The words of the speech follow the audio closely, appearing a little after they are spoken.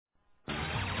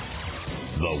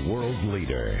The world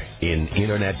leader in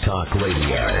Internet Talk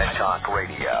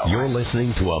Radio. You're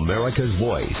listening to America's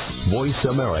Voice,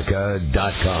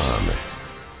 voiceamerica.com.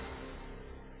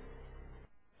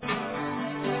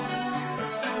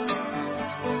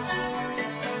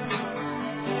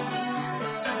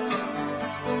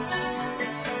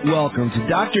 Welcome to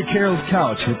Dr. Carole's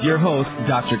Couch with your host,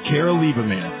 Dr. Carole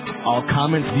Lieberman. All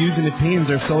comments, views, and opinions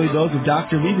are solely those of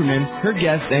Dr. Lieberman, her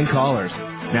guests, and callers.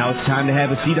 Now it's time to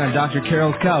have a seat on Dr.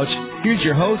 Carole's Couch. Here's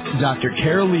your host, Dr.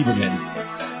 Carole Lieberman.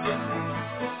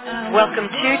 Welcome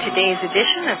to today's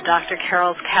edition of Dr.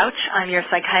 Carole's Couch. I'm your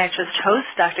psychiatrist host,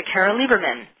 Dr. Carole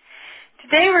Lieberman.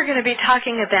 Today we're going to be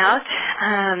talking about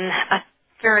a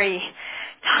very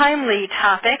timely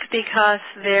topic because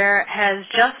there has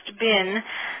just been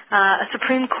a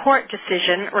Supreme Court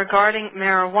decision regarding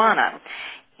marijuana.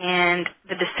 And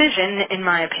the decision, in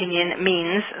my opinion,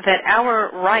 means that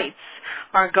our rights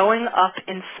are going up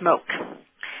in smoke.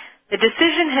 The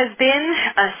decision has been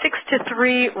a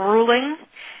 6-3 ruling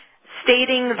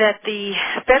stating that the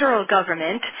federal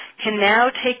government can now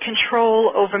take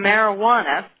control over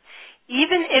marijuana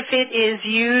even if it is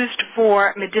used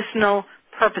for medicinal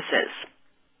purposes.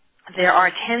 There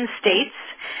are 10 states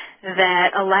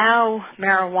that allow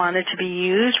marijuana to be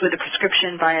used with a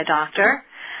prescription by a doctor,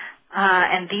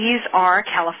 and these are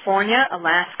California,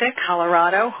 Alaska,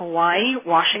 Colorado, Hawaii,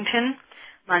 Washington,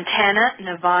 Montana,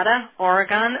 Nevada,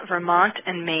 Oregon, Vermont,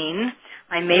 and Maine.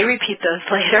 I may repeat those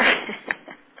later.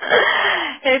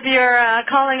 If you're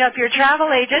calling up your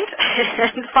travel agent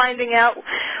and finding out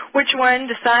which one,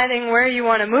 deciding where you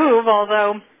want to move,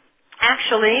 although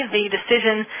actually the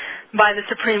decision by the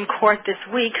Supreme Court this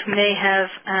week may have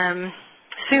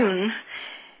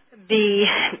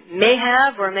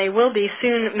will be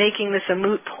soon making this a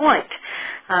moot point.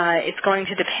 It's going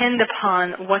to depend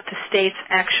upon what the states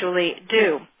actually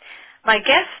do. My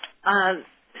guest,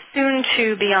 soon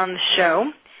to be on the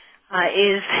show,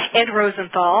 is Ed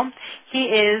Rosenthal. He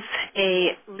is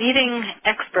a leading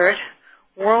expert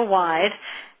worldwide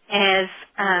as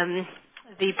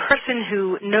the person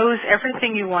who knows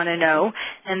everything you want to know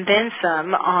and then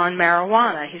some on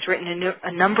marijuana. He's written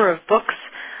a number of books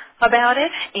about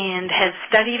it and has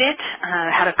studied it,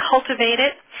 how to cultivate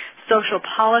it, social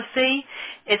policy,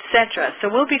 etc. So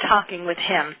we'll be talking with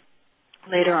him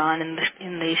later on in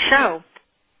the show.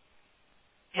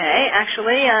 Okay,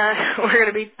 actually, we're going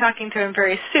to be talking to him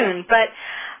very soon. But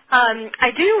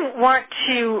I do want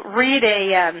to read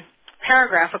a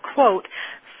paragraph, a quote,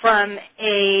 from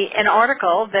an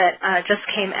article that just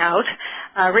came out,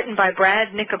 written by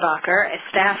Brad Knickerbocker, a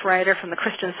staff writer from the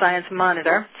Christian Science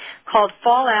Monitor, called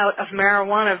Fallout of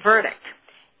Marijuana Verdict.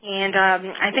 And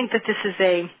I think that this is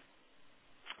a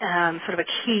sort of a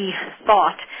key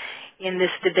thought in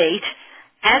this debate.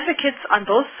 Advocates on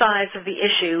both sides of the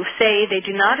issue say they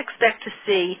do not expect to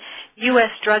see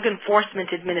U.S. Drug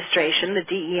Enforcement Administration, the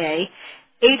DEA,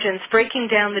 agents breaking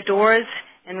down the doors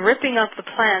and ripping up the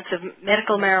plants of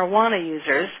medical marijuana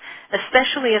users,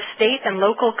 especially if state and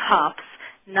local cops,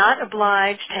 not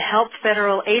obliged to help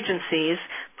federal agencies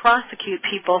prosecute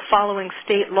people following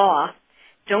state law,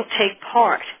 don't take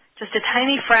part. Just a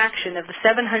tiny fraction of the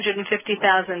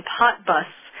 750,000 pot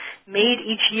busts made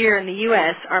each year in the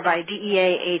U.S. are by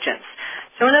DEA agents.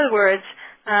 So in other words,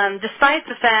 despite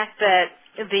the fact that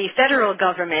the federal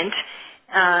government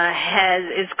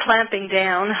is clamping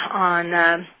down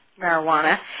on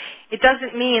marijuana, it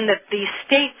doesn't mean that the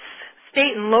state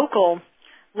and local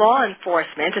law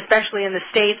enforcement, especially in the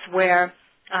states where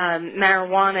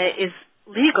marijuana is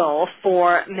legal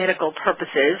for medical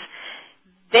purposes,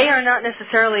 they are not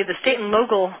necessarily, the state and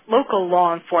local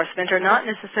law enforcement are not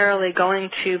necessarily going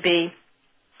to be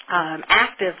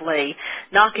actively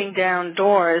knocking down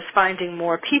doors, finding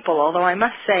more people, although I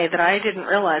must say that I didn't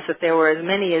realize that there were as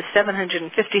many as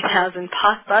 750,000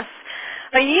 pot busts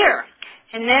a year.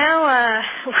 And now,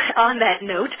 on that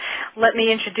note, let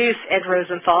me introduce Ed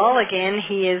Rosenthal. Again,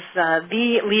 he is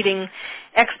the leading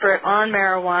expert on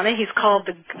marijuana. He's called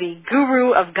the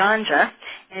Guru of Ganja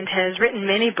and has written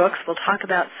many books. We'll talk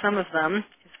about some of them.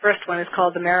 His first one is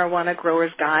called The Marijuana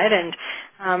Grower's Guide, and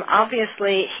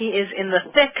obviously he is in the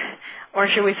thick, or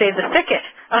should we say the thicket,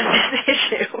 of this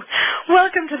issue.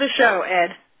 Welcome to the show,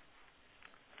 Ed.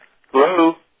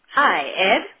 Hello. Hi,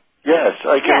 Ed. Yes,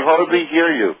 I can hardly hear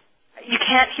you. You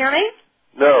can't hear me?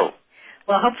 No.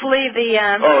 Well, hopefully the...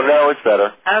 Oh, now it's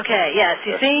better. Okay, yes.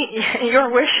 You see, your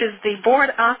wish is the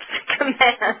board ops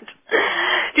command.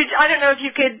 I don't know if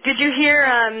you could... Did you hear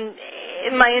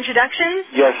my introduction?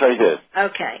 Yes, I did.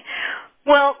 Okay.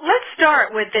 Well, let's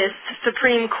start with this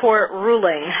Supreme Court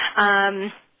ruling.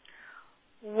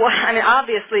 I mean,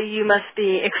 obviously you must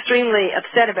be extremely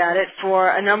upset about it for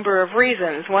a number of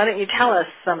reasons. Why don't you tell us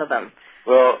some of them?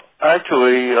 Well,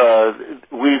 actually,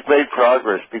 we've made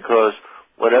progress because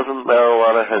whenever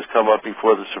marijuana has come up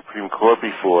before the Supreme Court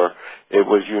before, it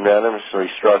was unanimously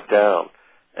struck down.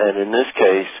 And in this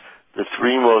case, the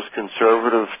three most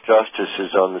conservative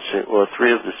justices on the, or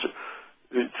two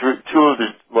of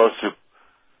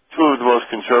the most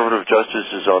conservative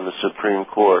justices on the Supreme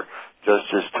Court,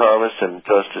 Justice Thomas and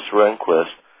Justice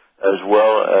Rehnquist, as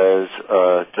well as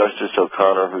Justice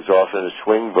O'Connor, who's often a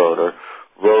swing voter,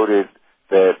 voted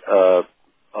that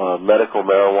medical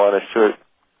marijuana should,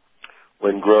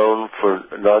 when grown for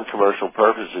non-commercial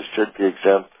purposes, should be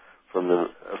exempt from the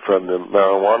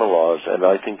marijuana laws, and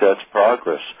I think that's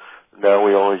progress. Now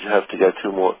we only have to get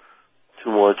two more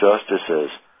justices,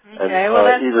 and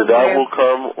either that will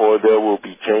come or there will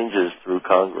be changes through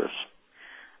Congress.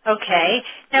 Okay.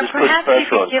 Now perhaps you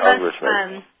could give us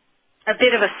a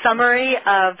bit of a summary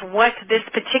of what this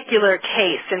particular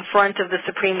case in front of the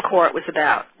Supreme Court was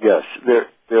about. Yes, there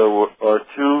are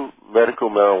two medical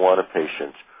marijuana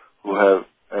patients who have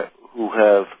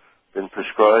been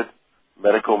prescribed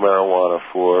medical marijuana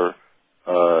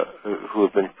who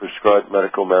have been prescribed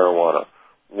medical marijuana.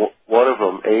 One of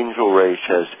them, Angel Raish,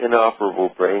 has inoperable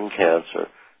brain cancer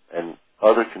and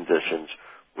other conditions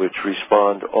which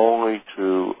respond only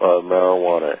to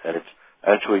marijuana, and it's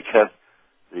actually kept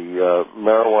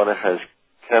marijuana has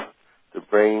kept the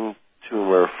brain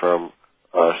tumor from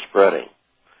spreading.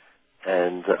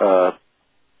 And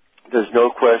there's no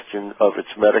question of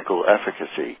its medical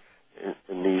efficacy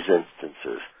in these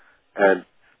instances. And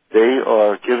they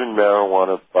are given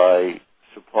marijuana by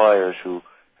suppliers who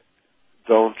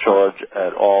don't charge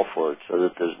at all for it, so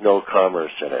that there's no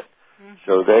commerce in it. Mm-hmm.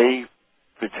 So they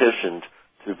petitioned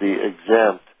to be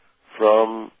exempt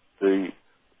from the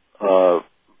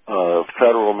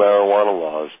federal marijuana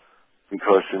laws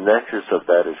because the nexus of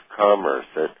that is commerce,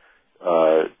 that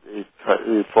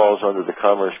it falls under the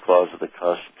Commerce Clause of the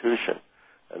Constitution.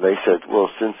 And they said, well,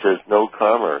 since there's no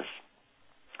commerce,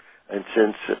 and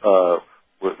since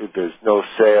there's no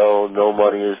sale, no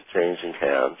money is changing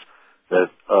hands, that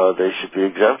they should be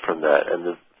exempt from that. And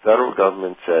the federal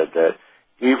government said that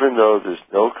even though there's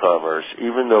no commerce,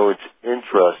 even though it's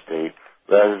intrastate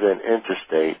rather than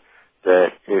interstate,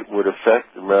 that it would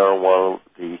affect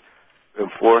the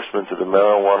enforcement of the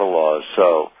marijuana laws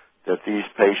so that these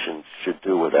patients should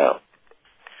do without.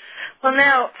 Well,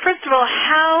 now, first of all,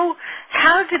 how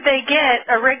did they get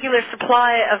a regular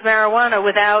supply of marijuana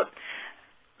without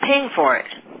paying for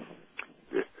it?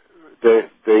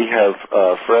 They have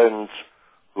friends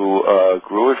who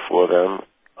grew it for them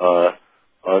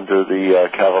under the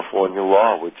California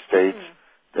law, which states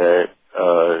that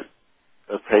a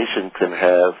patient can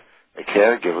have a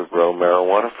caregiver grow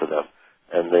marijuana for them.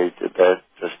 And they did that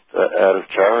just out of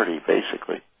charity,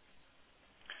 basically.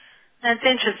 That's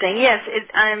interesting. Yes,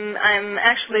 I'm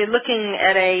actually looking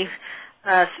at a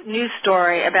news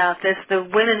story about this. The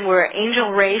women were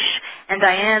Angel Raish and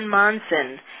Diane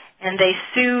Monson, and they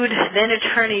sued then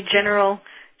Attorney General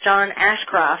John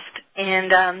Ashcroft.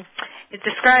 And it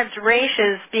describes Raish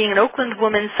as being an Oakland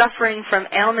woman suffering from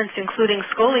ailments including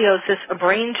scoliosis, a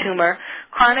brain tumor,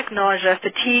 chronic nausea,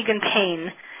 fatigue, and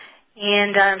pain.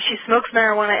 And she smokes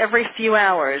marijuana every few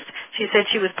hours. She said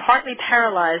she was partly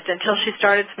paralyzed until she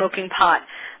started smoking pot.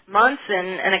 Monson,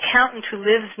 an accountant who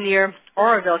lives near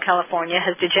Oroville, California,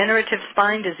 has degenerative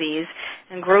spine disease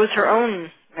and grows her own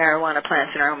marijuana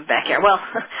plants in her own backyard. Well,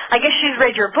 I guess she's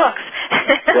read your books.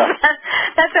 Yeah.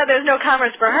 That's how there's no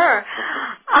commerce for her.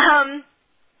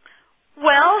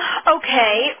 Well,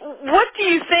 okay. What do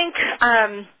you think?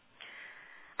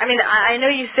 I know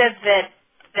you said that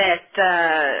at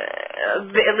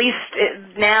least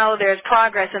now there's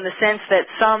progress in the sense that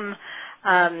some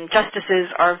justices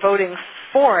are voting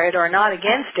for it or not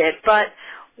against it, but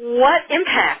what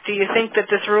impact do you think that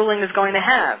this ruling is going to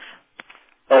have?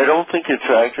 I don't think it's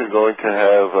actually going to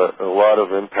have a lot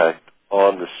of impact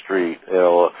on the street,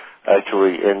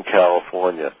 actually in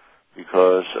California,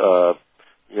 because,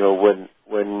 when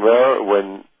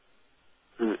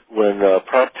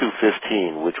Prop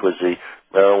 215, which was the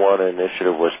marijuana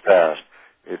initiative, was passed,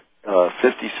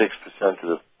 56% of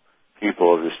the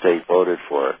people of the state voted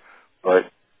for it. But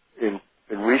in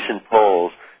recent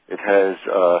polls, it has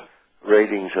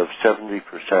ratings of 70%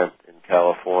 in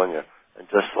California, and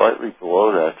just slightly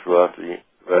below that throughout the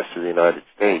rest of the United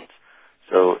States.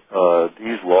 So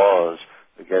these laws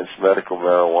against medical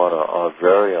marijuana are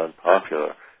very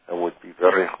unpopular and would be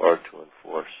very hard to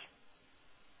enforce.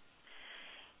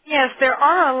 Yes, there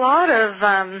are a lot of,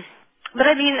 but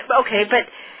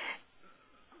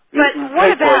But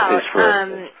what about...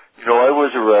 I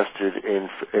was arrested in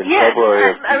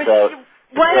February of 2000.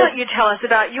 Why don't you tell us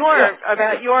about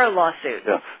your lawsuit?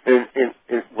 Yeah.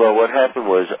 Well, what happened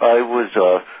was I was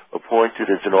appointed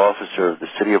as an officer of the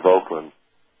city of Oakland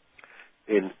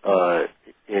in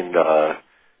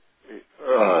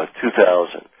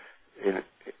 2000,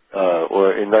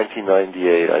 or in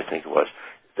 1998, I think it was.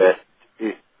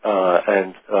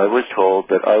 And I was told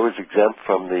that I was exempt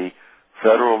from the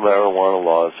federal marijuana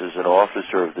laws as an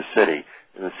officer of the city,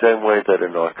 in the same way that a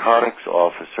narcotics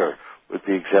officer would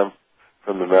be exempt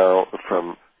from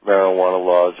marijuana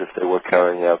laws if they were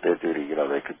carrying out their duty.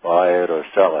 They could buy it or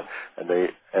sell it.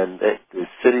 And the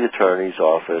city attorney's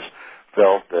office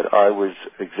felt that I was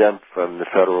exempt from the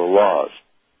federal laws.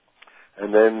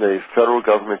 And then the federal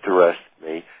government arrested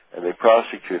me, and they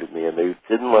prosecuted me, and they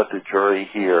didn't let the jury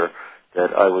hear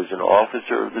that I was an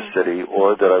officer of the city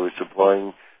or that I was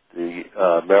supplying the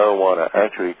marijuana.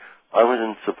 Actually, I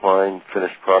wasn't supplying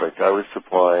finished product. I was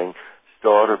supplying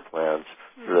starter plants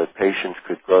so that patients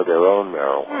could grow their own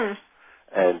marijuana.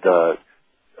 And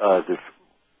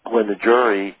when the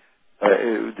jury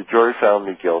found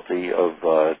me guilty of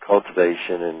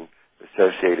cultivation and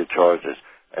associated charges.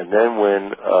 And then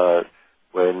when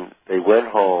they went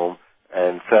home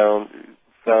and found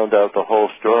out the whole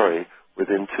story,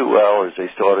 within 2 hours they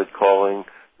started calling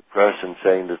the press and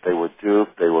saying that they were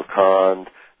duped, they were conned,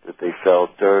 that they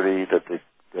felt dirty, that the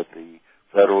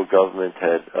federal government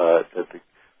that the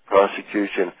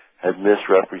prosecution had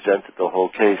misrepresented the whole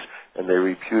case, and they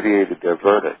repudiated their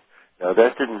verdict. Now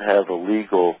that didn't have a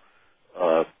legal,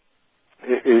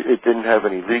 it didn't have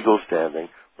any legal standing,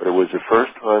 but it was the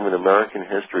first time in American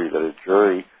history that a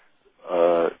jury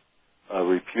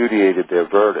repudiated their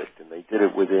verdict, and they did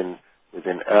it within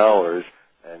hours.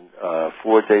 And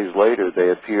 4 days later, they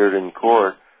appeared in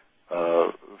court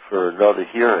for another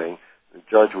hearing. The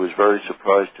judge was very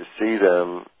surprised to see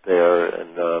them there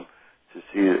and to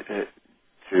see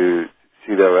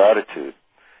their attitude,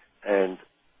 and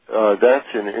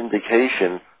that's an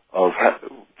indication of,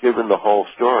 given the whole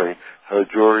story, how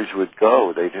juries would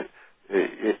go.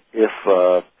 If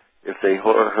they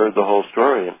heard the whole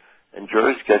story, and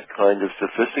juries get kind of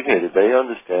sophisticated. They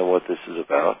understand what this is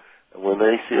about, and when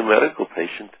they see a medical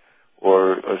patient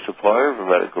or a supplier of a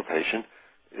medical patient,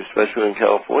 especially in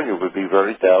California, would be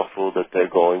very doubtful that they're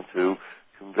going to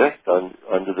convict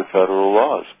under the federal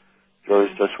laws.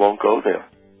 Juries just won't go there.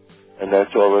 And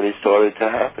that's already started to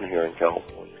happen here in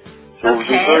California. So it would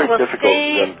be very difficult for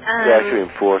them to actually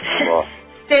enforce the law.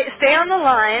 Stay on the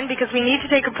line because we need to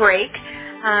take a break,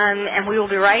 and we will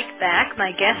be right back.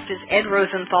 My guest is Ed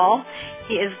Rosenthal.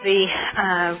 He is the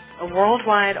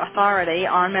worldwide authority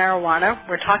on marijuana.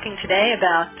 We're talking today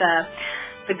about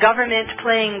the government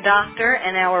playing doctor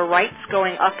and our rights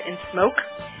going up in smoke.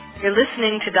 You're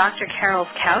listening to Dr. Carole's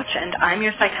Couch, and I'm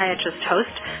your psychiatrist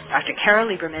host, Dr. Carole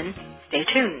Lieberman. Stay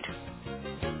tuned.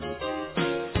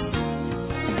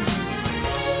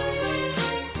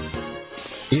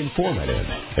 Informative,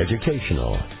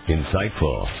 educational,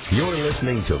 insightful. You're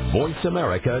listening to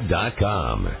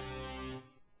VoiceAmerica.com.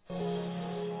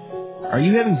 Are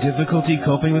you having difficulty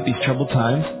coping with these troubled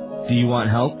times? Do you want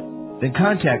help? Then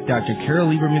contact Dr. Carole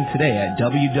Lieberman today at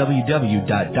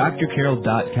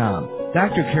www.drcarole.com.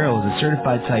 Dr. Carole is a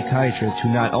certified psychiatrist who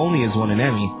not only has won an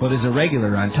Emmy, but is a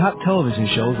regular on top television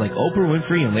shows like Oprah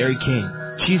Winfrey and Larry King.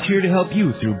 She's here to help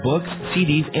you through books,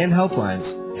 CDs, and helplines.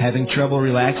 Having trouble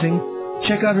relaxing?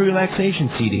 Check out her relaxation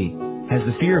CD. Has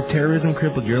the fear of terrorism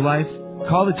crippled your life?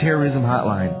 Call the terrorism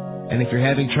hotline. And if you're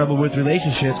having trouble with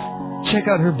relationships, check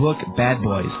out her book, Bad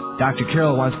Boys. Dr.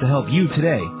 Carole wants to help you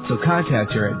today, so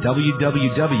contact her at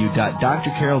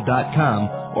www.drcarole.com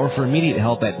or for immediate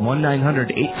help at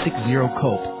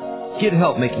 1-900-860-COPE. Get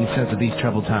help making sense of these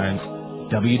troubled times.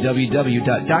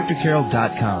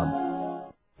 www.drcarole.com.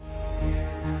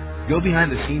 Go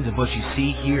behind the scenes of what you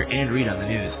see, hear, and read on the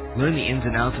news. Learn the ins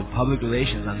and outs of public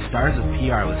relations on Stars of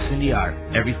PR with Cindy R.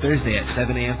 every Thursday at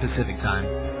 7 a.m. Pacific Time.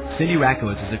 Cindy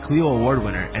Rakowitz is a Clio Award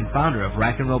winner and founder of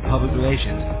Rock and Roll Public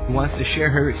Relations, who wants to share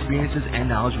her experiences and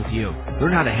knowledge with you.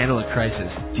 Learn how to handle a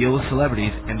crisis, deal with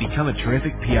celebrities, and become a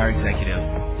terrific PR executive.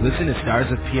 Listen to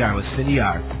Stars of PR with Cindy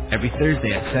R. every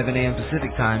Thursday at 7 a.m.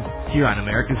 Pacific Time here on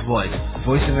America's Voice,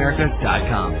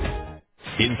 VoiceAmerica.com.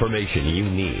 Information you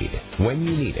need when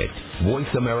you need it.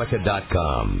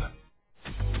 VoiceAmerica.com.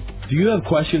 Do you have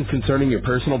questions concerning your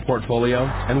personal portfolio?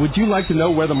 And would you like to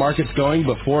know where the market's going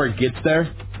before it gets there?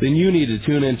 Then you need to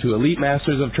tune in to Elite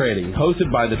Masters of Trading,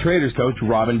 hosted by the Traders Coach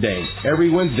Robin Dane, every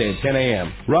Wednesday at 10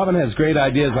 a.m. Robin has great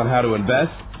ideas on how to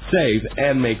invest, save,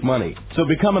 and make money. So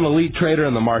become an elite trader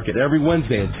in the market every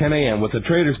Wednesday at 10 a.m. with the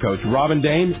Traders Coach Robin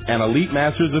Dane and Elite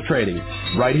Masters of Trading,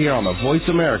 right here on the Voice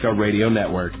America Radio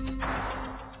Network.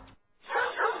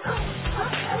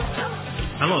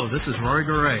 Hello, this is Rory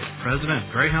Garay, President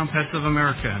of Greyhound Pets of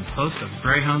America and host of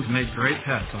Greyhounds Make Great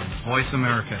Pets on Voice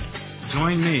America.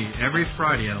 Join me every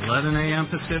Friday at 11 a.m.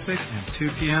 Pacific and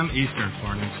 2 p.m. Eastern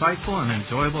for an insightful and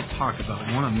enjoyable talk about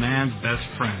one of man's best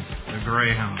friends, the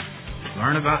Greyhound.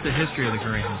 Learn about the history of the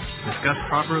Greyhound, discuss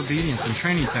proper obedience and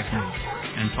training techniques,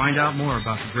 and find out more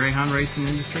about the Greyhound racing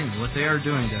industry and what they are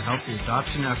doing to help the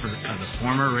adoption effort of the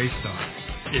former race dog.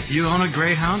 If you own a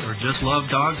Greyhound or just love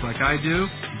dogs like I do,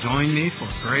 join me for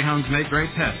Greyhounds Make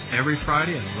Great Pets every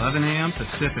Friday at 11 a.m.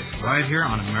 Pacific, right here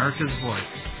on America's Voice,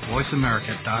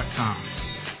 voiceamerica.com.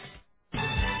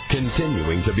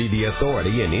 Continuing to be the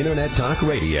authority in Internet Talk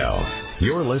Radio,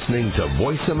 you're listening to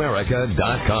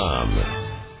voiceamerica.com.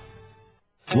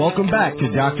 Welcome back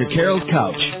to Dr. Carole's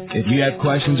Couch. If you have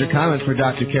questions or comments for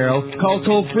Dr. Carole, call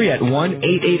toll-free at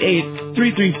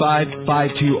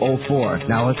 1-888-335-5204.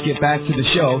 Now let's get back to the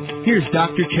show. Here's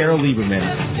Dr. Carole Lieberman.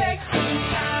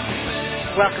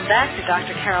 Welcome back to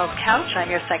Dr. Carole's Couch. I'm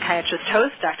your psychiatrist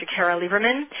host, Dr. Carole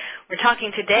Lieberman. We're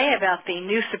talking today about the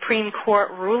new Supreme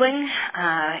Court ruling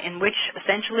in which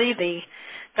essentially the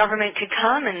government could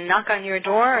come and knock on your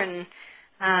door and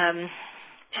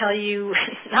tell you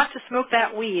not to smoke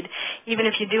that weed, even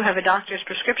if you do have a doctor's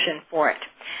prescription for it.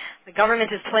 The government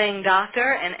is playing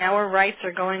doctor, and our rights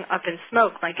are going up in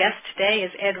smoke. My guest today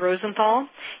is Ed Rosenthal.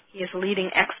 He is a leading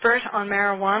expert on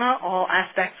marijuana, all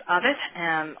aspects of it,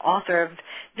 and author of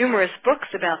numerous books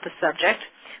about the subject,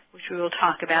 which we will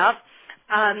talk about.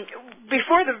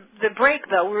 Before the break,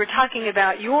 though, we were talking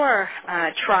about your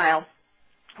trial,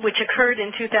 which occurred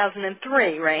in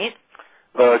 2003, right?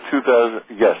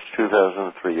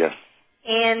 2003, yes.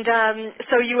 And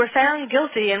so you were found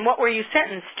guilty, and what were you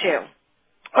sentenced to?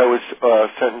 I was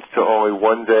sentenced to only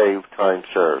 1 day of time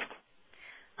served.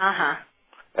 Uh-huh.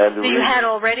 And so you had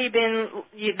already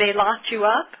they locked you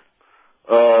up?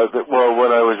 Well,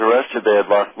 when I was arrested, they had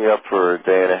locked me up for a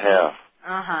day and a half.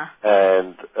 Uh-huh.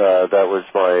 And that was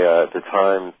the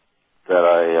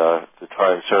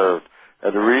time served.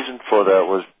 And the reason for that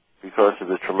was because of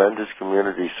the tremendous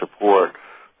community support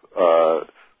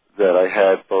that I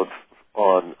had both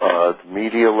on the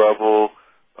media level,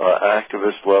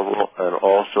 activist level, and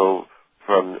also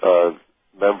from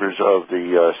members of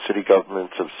the city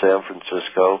governments of San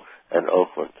Francisco and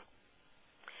Oakland.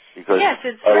 Because yes,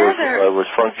 I was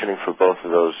functioning for both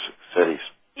of those cities.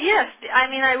 Yes, I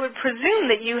mean, I would presume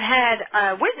that you had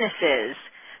witnesses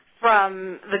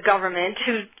from the government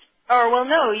who,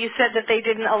 you said that they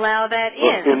didn't allow that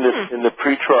in. Well, in the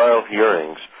pretrial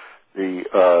hearings, the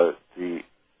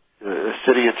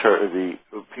city attorney,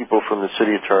 the people from the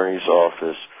city attorney's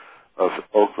office of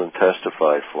Oakland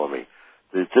testified for me.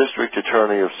 The district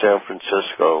attorney of San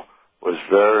Francisco was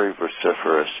very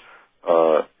vociferous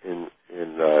in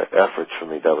efforts for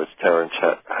me. That was Terrence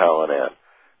Hallinan.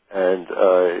 And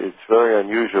it's very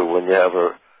unusual when you have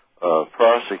a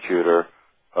prosecutor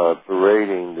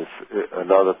berating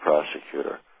another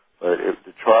prosecutor. But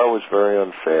the trial was very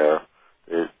unfair.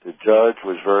 The judge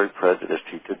was very prejudiced.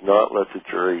 He did not let the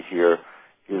jury hear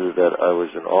either that I was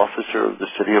an officer of the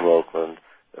city of Oakland,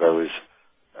 that I was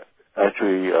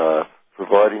actually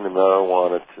providing the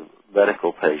marijuana to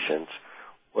medical patients,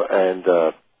 and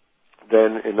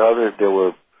then there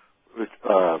were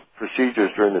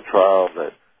procedures during the trial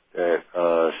that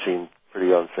seemed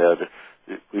pretty unfair.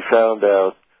 We found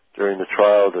out during the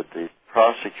trial that the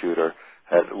prosecutor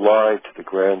had lied to the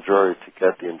grand jury to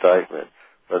get the indictment,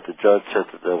 but the judge said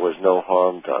that there was no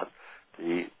harm done.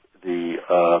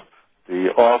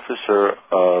 The officer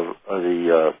of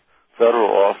the federal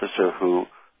officer who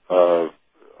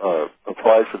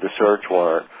applied for the search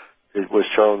warrant, it was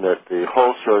shown that the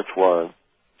whole search warrant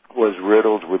was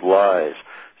riddled with lies,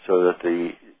 so that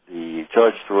the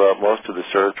judge threw out most of the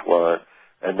search warrant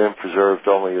and then preserved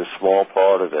only a small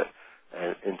part of it,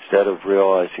 and instead of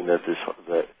realizing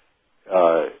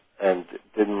and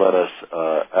didn't let us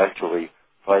actually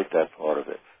fight that part of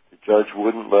it. The judge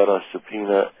wouldn't let us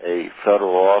subpoena a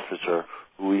federal officer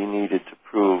who we needed to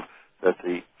prove that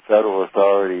the federal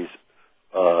authorities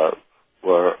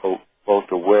were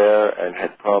both aware and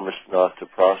had promised not to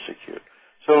prosecute.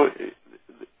 So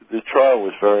the trial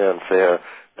was very unfair,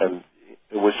 and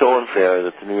it was so unfair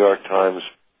that the New York Times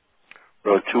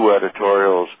wrote 2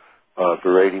 editorials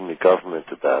berating the government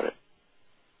about it.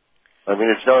 I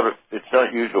mean, it's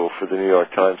not usual for the New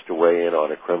York Times to weigh in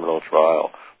on a criminal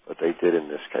trial, but they did in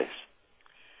this case.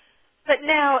 But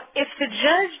now, if the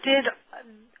judge did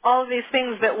all of these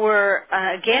things that were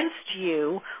against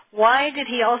you, why did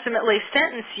he ultimately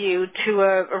sentence you to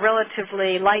a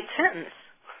relatively light sentence?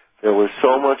 There was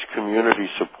so much community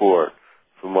support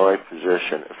for my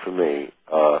position, for me,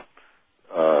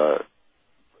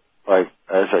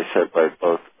 as I said,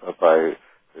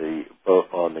 both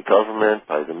on the government,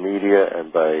 by the media,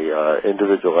 and by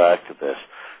individual activists.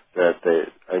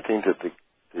 I think that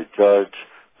the judge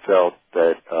felt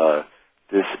that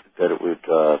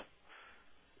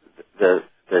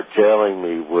that jailing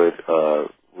me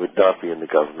would not be in the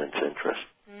government's interest.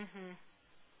 Mm-hmm.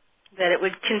 That it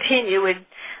would continue, bolster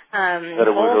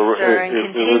and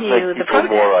continue it would make the people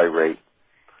protest. more irate,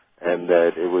 and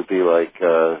that it would be like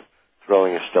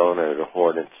throwing a stone at a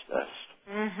hornet's nest.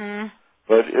 Mm-hmm.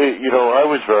 But I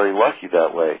was very lucky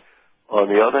that way. On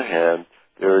the other hand,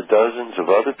 there are dozens of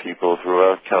other people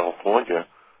throughout California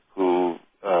who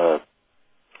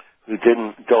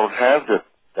don't have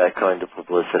that kind of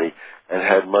publicity and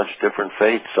had much different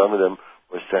fates. Some of them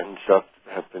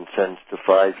have been sentenced to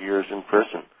 5 years in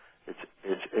prison.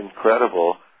 It's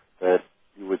incredible that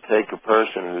you would take a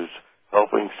person who's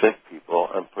helping sick people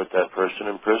and put that person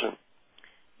in prison.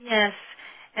 Yes,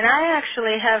 and I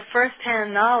actually have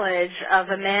firsthand knowledge of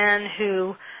a man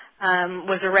who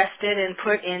was arrested and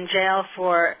put in jail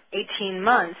for 18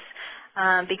 months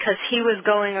because he was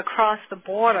going across the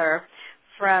border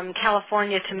from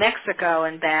California to Mexico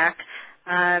and back,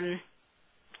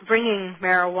 bringing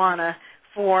marijuana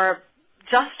for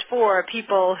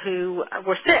people who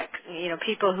were sick,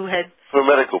 people who had... For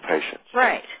medical patients.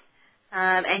 Right.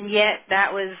 And yet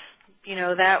that was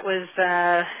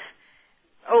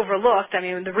overlooked. I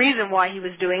mean, the reason why he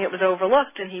was doing it was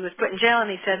overlooked, and he was put in jail, and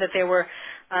he said that there were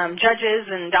judges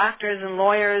and doctors and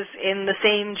lawyers in the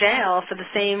same jail for the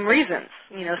same reasons,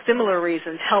 similar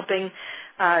reasons,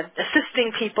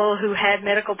 assisting people who had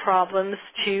medical problems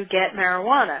to get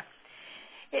marijuana.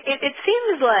 It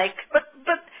seems like, but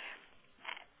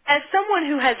as someone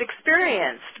who has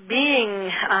experienced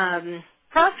being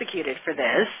prosecuted for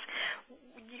this,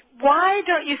 why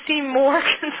don't you seem more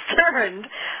concerned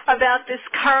about this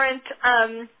current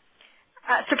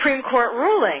Supreme Court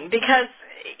ruling? Because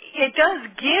it does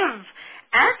give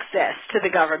access to the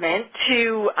government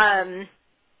to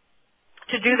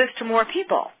do this to more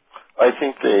people. I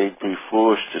think they'd be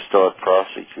foolish to start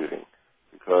prosecuting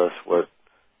because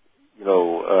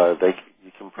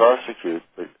you can prosecute,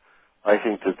 but I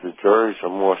think that the juries are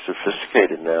more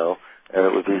sophisticated now, and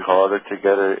it would be harder to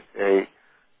get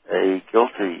a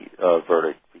guilty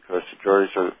verdict because the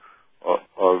juries are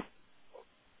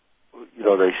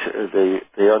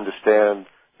they understand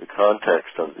the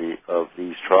context of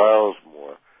these trials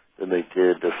more than they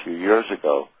did a few years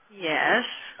ago. Yes.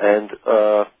 And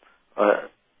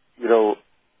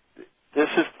this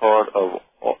is part of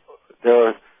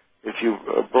if you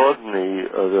broaden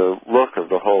the look of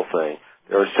the whole thing,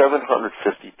 there are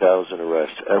 750,000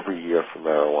 arrests every year for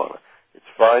marijuana. It's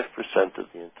 5% of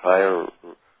the entire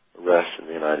arrests in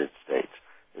the United States.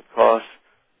 It costs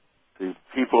the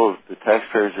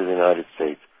taxpayers of the United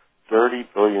States, $30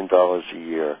 billion a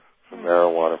year for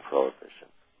marijuana prohibition.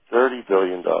 $30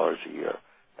 billion a year.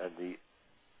 And the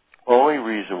only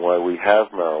reason why we have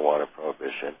marijuana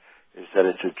prohibition is that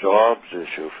it's a jobs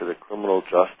issue for the criminal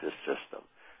justice system.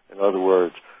 In other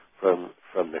words, from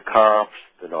the cops,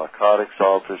 the narcotics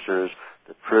officers,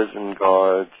 the prison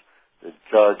guards, the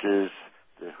judges,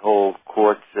 the whole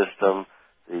court system,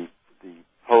 the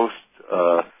post-release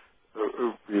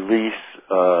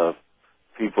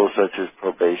people such as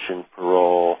probation,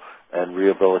 parole, and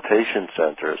rehabilitation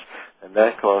centers. And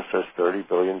that costs us $30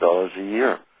 billion a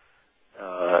year.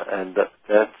 And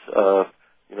that's,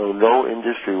 no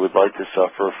industry would like to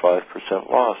suffer a 5%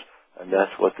 loss. And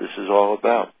that's what this is all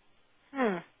about.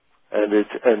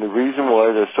 And the reason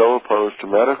why they're so opposed to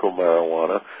medical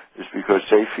marijuana is because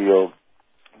they feel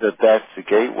that that's the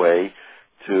gateway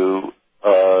to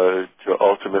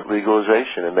ultimate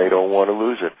legalization, and they don't want to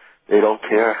lose it. They don't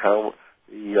care how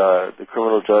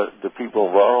the people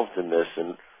involved in this,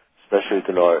 and especially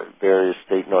the various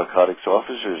state narcotics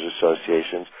officers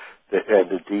associations and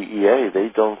the DEA, they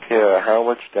don't care how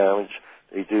much damage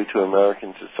they do to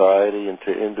American society and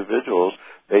to individuals.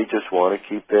 They just want to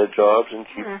keep their jobs and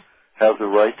have the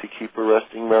right to keep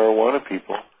arresting marijuana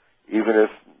people, even if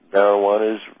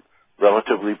marijuana is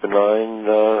relatively benign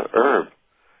herb.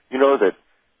 You know that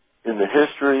in the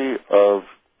history of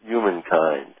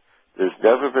humankind, there's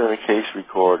never been a case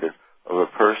recorded of a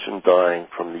person dying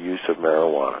from the use of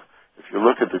marijuana. If you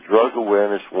look at the Drug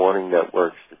Awareness Warning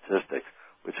Network statistics,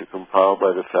 which are compiled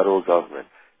by the federal government,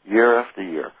 year after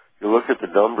year, you look at the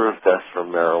number of deaths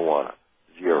from marijuana,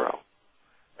 0.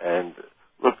 And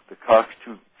look, the Cox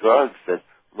drugs that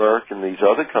Merck and these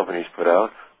other companies put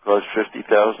out cause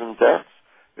 50,000 deaths.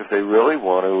 If they really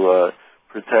want to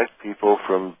protect people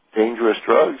from dangerous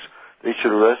drugs, they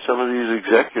should arrest some of these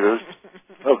executives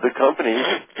of the companies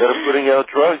that are putting out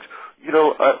drugs. You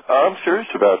know, I'm serious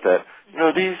about that. You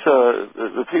know, these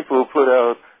the people who put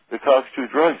out the COX-2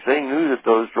 drugs, they knew that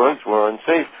those drugs were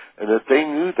unsafe, and that they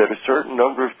knew that a certain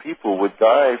number of people would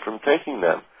die from taking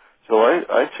them. So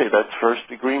I'd say that's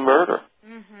first-degree murder.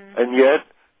 Mm-hmm. And yet,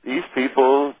 these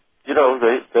people, you know,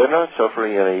 they're not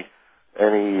suffering any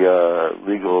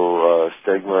legal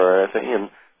stigma or anything.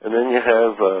 And then you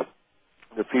have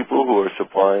the people who are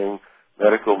supplying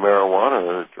medical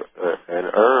marijuana and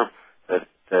herb that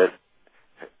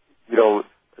you know,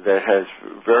 that has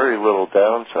very little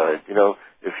downside. You know,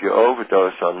 if you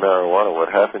overdose on marijuana,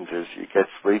 what happens is you get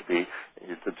sleepy and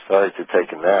you decide to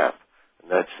take a nap.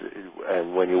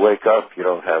 And when you wake up, you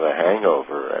don't have a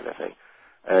hangover or anything.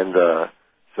 And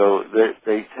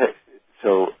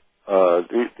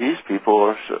these people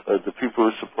are the people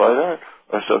who supply that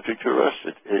are subject to arrest.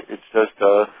 It's just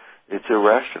it's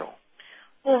irrational.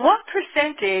 Well, what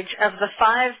percentage of the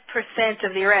 5%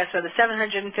 of the arrests, or the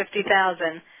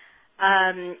 750,000,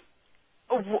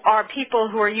 are people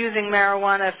who are using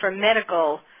marijuana for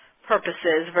medical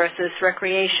purposes versus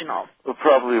recreational? Well,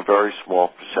 probably a very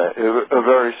small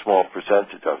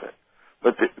percentage of it.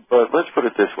 But let's put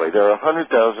it this way: there are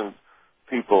 100,000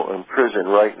 people in prison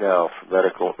right now for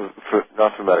medical,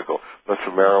 not for medical, but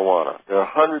for marijuana. There are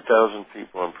 100,000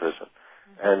 people in prison,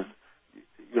 and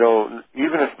you know,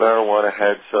 even if marijuana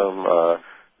had some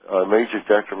major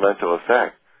detrimental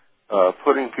effect,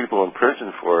 putting people in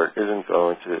prison for it isn't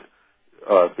going to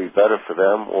be better for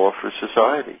them or for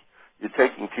society. You're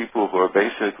taking people who are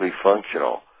basically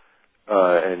functional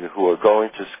and who are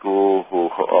going to school, who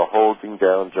are holding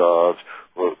down jobs,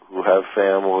 who have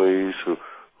families, who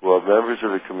are members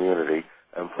of the community,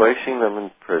 and placing them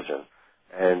in prison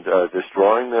and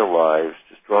destroying their lives,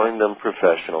 destroying them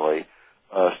professionally,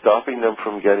 stopping them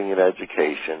from getting an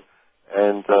education.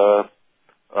 And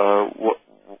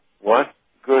what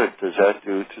good does that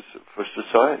do for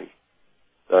society?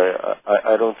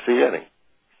 I don't see any.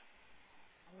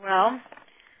 Well,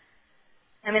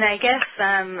 I mean, I guess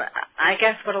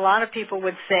what a lot of people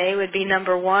would say would be,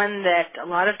 number one, that a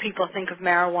lot of people think of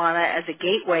marijuana as a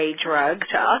gateway drug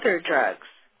to other drugs.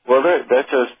 Well, that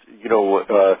just, you know,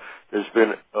 there's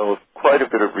been quite a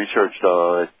bit of research done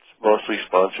on it. It's mostly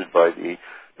sponsored by the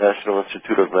National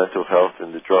Institute of Mental Health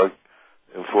and the Drug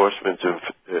Enforcement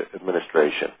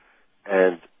Administration.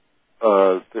 And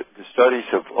the studies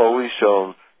have always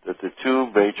shown that the two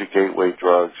major gateway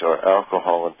drugs are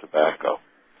alcohol and tobacco.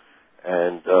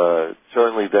 And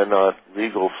certainly they're not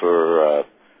legal for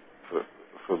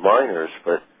minors,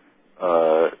 but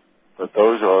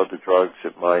those are the drugs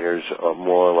that minors are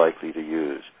more likely to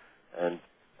use. And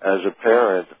as a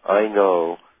parent, I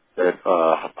know that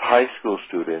high school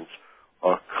students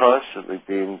are constantly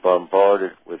being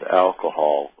bombarded with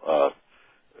alcohol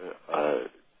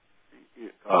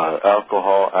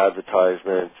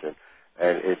advertisements, and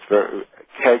it's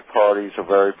keg parties are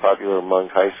very popular among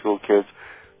high school kids.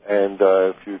 And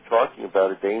if you're talking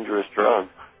about a dangerous drug,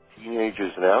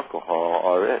 teenagers and alcohol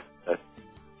are it.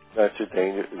 That's a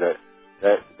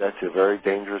very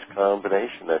dangerous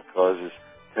combination that causes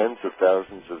tens of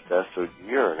thousands of deaths a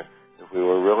year. And if we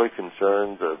were really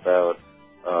concerned about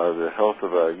the health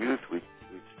of our youth, we'd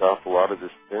stop a lot of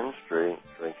this binge drinking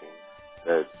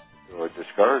or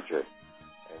discourage it.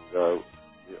 And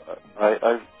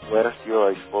last year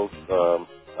I spoke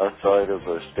outside of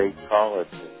a state college.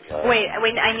 Wait,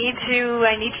 I need to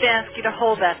ask you to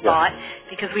hold that thought,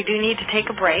 because we do need to take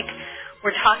a break.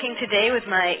 We're talking today with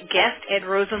my guest, Ed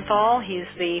Rosenthal. He's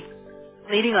the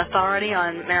leading authority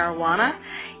on marijuana,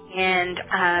 and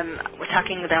we're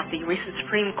talking about the recent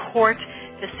Supreme Court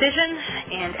decision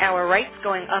and our rights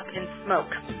going up in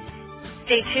smoke.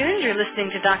 Stay tuned. You're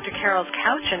listening to Dr. Carole's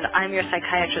Couch, and I'm your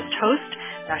psychiatrist host,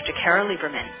 Dr. Carole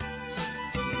Lieberman.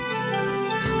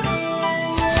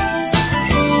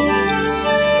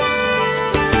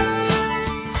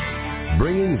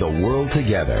 Bringing the world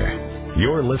together.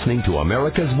 You're listening to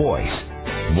America's Voice,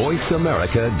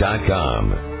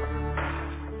 voiceamerica.com.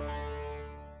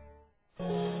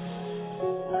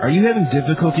 Are you having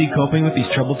difficulty coping with these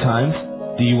troubled times?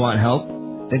 Do you want help?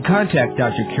 Then contact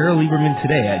Dr. Carole Lieberman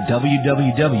today at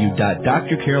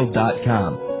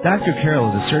www.drcarole.com. Dr. Carole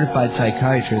is a certified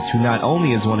psychiatrist who not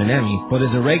only has won an Emmy, but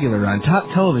is a regular on top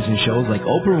television shows like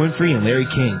Oprah Winfrey and Larry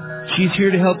King. She's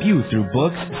here to help you through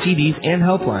books, CDs, and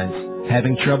helplines.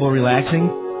 Having trouble relaxing?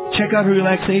 Check out her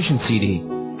relaxation CD.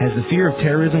 Has the fear of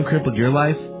terrorism crippled your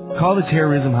life? Call the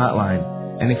terrorism hotline.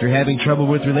 And if you're having trouble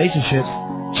with relationships,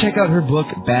 check out her book,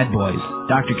 Bad Boys.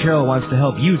 Dr. Carole wants to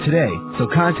help you today, so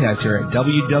contact her at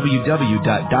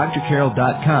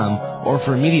www.drcarole.com or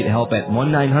for immediate help at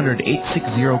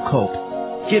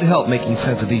 1-900-860-COPE. Get help making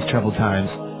sense of these troubled times.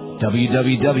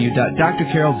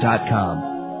 www.drcarole.com.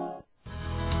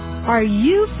 Are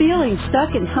you feeling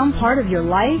stuck in some part of your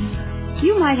life?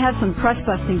 You might have some crust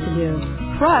busting to do.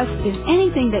 Crust is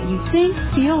anything that you think,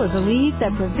 feel, or believe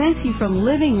that prevents you from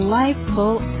living life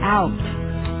full out.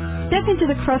 Step into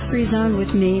the crust-free zone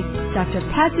with me, Dr.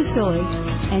 Pat Basili,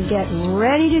 and get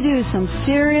ready to do some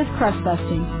serious crust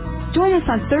busting. Join us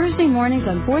on Thursday mornings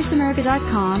on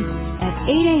VoiceAmerica.com at 8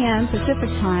 a.m. Pacific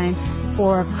Time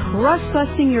for crust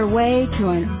busting your way to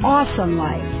an awesome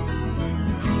life.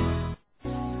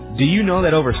 Do you know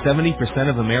that over 70%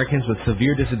 of Americans with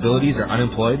severe disabilities are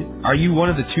unemployed? Are you one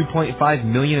of the 2.5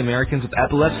 million Americans with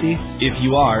epilepsy? If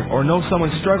you are, or know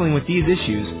someone struggling with these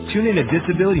issues, tune in to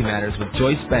Disability Matters with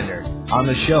Joyce Bender. On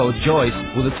the show, Joyce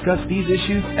will discuss these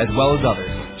issues as well as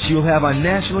others. She will have on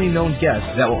nationally known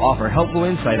guests that will offer helpful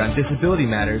insight on disability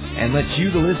matters and let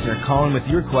you, the listener, call in with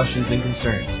your questions and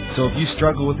concerns. So if you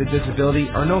struggle with a disability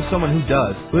or know someone who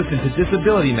does, listen to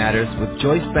Disability Matters with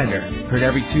Joyce Bender, heard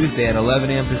every Tuesday at 11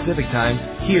 a.m. Pacific Time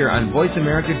here on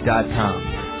VoiceAmerica.com.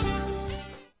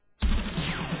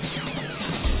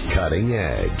 Cutting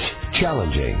edge,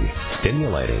 challenging,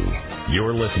 stimulating.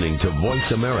 You're listening to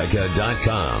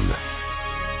VoiceAmerica.com.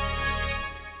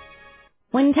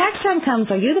 When tax time comes,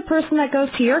 are you the person that goes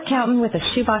to your accountant with a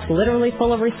shoebox literally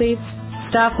full of receipts?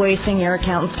 Stop wasting your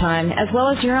accountant's time as well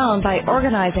as your own by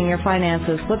organizing your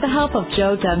finances with the help of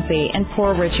Joe Dunphy and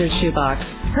Poor Richard's Shoebox.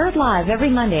 Heard live every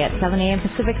Monday at 7 a.m.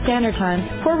 Pacific Standard Time,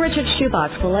 Poor Richard's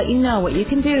Shoebox will let you know what you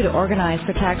can do to organize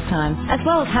for tax time, as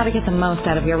well as how to get the most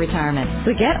out of your retirement.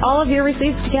 So get all of your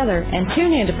receipts together and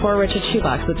tune in to Poor Richard's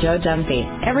Shoebox with Joe Dunphy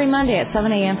every Monday at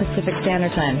 7 a.m. Pacific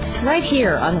Standard Time, right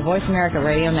here on the Voice America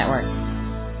Radio Network.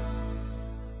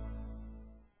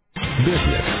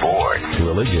 Business, sports,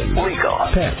 religion, legal,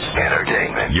 pets,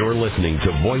 entertainment. You're listening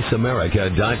to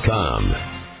VoiceAmerica.com.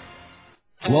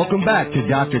 Welcome back to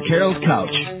Dr. Carole's Couch.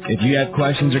 If you have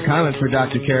questions or comments for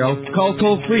Dr. Carole, call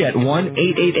toll-free at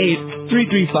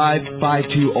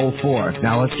 1-888-335-5204.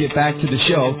 Now let's get back to the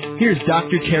show. Here's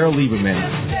Dr. Carole Lieberman.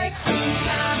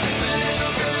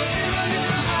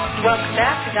 Welcome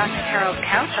back to Dr. Carole's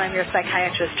Couch. I'm your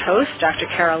psychiatrist host, Dr.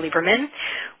 Carole Lieberman.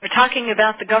 We're talking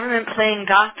about the government playing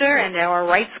doctor and our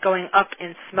rights going up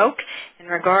in smoke in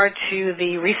regard to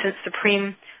the recent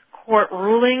Supreme Court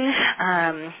ruling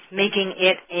making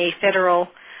it a federal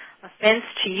offense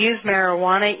to use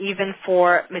marijuana even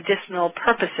for medicinal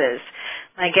purposes.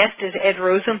 My guest is Ed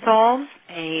Rosenthal,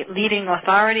 a leading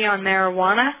authority on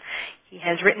marijuana. He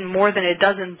has written more than a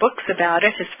dozen books about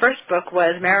it. His first book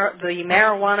was The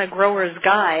Marijuana Grower's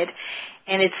Guide,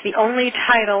 and it's the only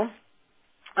title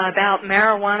about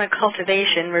marijuana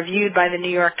cultivation reviewed by the New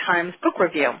York Times Book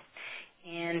Review.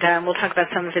 And we'll talk about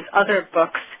some of his other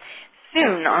books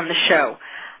soon on the show.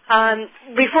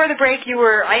 Before the break,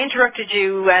 I interrupted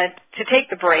you to take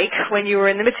the break when you were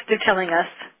in the midst of telling us.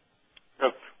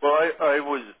 Well,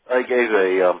 I gave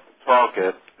a talk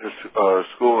at a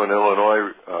school in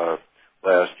Illinois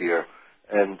last year,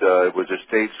 and it was a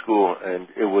state school, and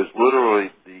it was literally,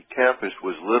 the campus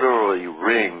was literally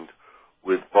ringed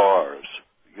with bars,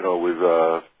 with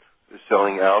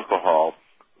selling alcohol,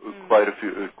 quite a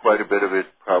bit of it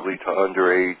probably to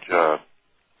underage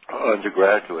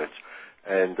undergraduates.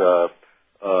 And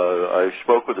I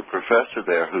spoke with a professor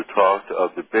there who talked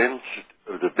of the binge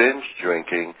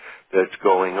drinking that's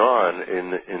going on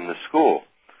in the school.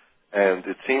 And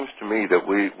it seems to me that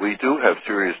we do have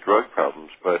serious drug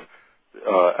problems, but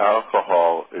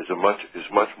alcohol is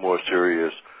much more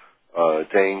serious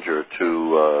danger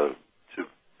to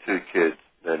kids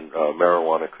than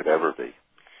marijuana could ever be.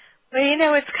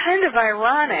 Well, it's kind of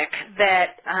ironic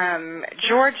that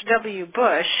George W.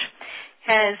 Bush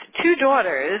has two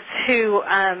daughters who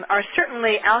are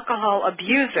certainly alcohol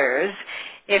abusers,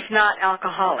 if not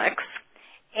alcoholics.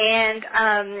 And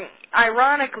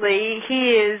ironically,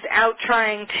 he is out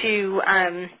trying to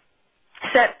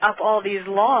set up all these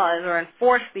laws or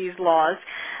enforce these laws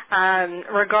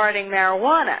regarding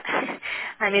marijuana.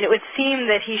 I mean, it would seem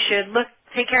that he should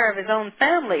take care of his own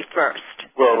family first.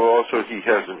 Well, also he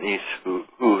has a niece who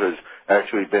has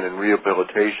actually been in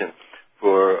rehabilitation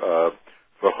for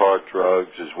hard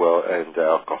drugs as well and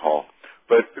alcohol.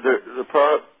 But the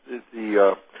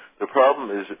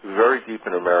problem is very deep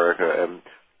in America, and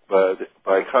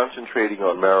by concentrating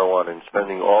on marijuana and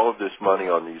spending all of this money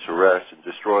on these arrests and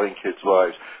destroying kids'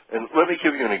 lives. And let me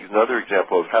give you another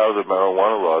example of how the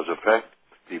marijuana laws affect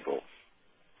people.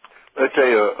 let's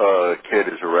say a kid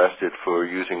is arrested for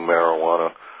using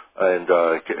marijuana and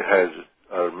has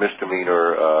a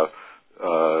misdemeanor,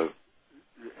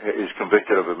 is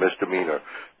convicted of a misdemeanor.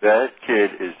 That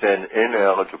kid is then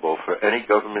ineligible for any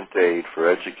government aid for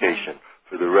education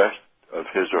for the rest of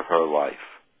his or her life.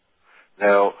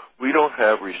 Now, we don't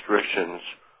have restrictions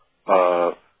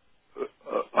on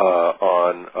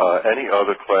any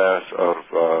other class of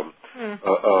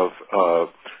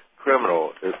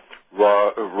criminal. If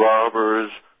robbers,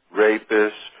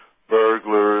 rapists,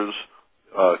 burglars,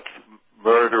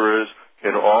 murderers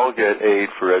can all get aid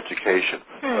for education.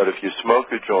 But if you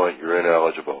smoke a joint, you're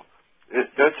ineligible.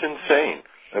 That's insane.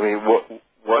 I mean,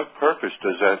 what purpose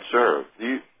does that serve?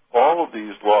 All of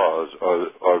these laws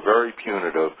are very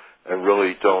punitive and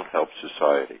really don't help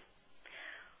society.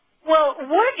 Well,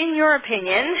 what, in your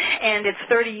opinion, and it's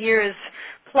 30 years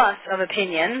plus of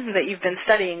opinion that you've been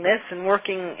studying this and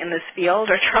working in this field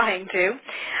or trying to,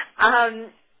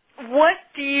 what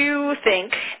do you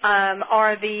think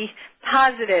are the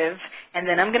positive, and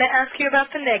then I'm going to ask you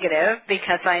about the negative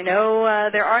because I know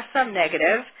there are some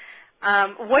negative.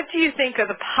 What do you think are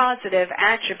the positive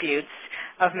attributes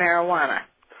of marijuana?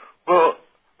 Well,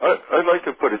 I'd like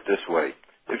to put it this way.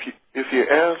 If you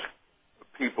ask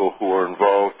people who are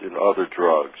involved in other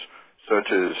drugs,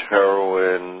 such as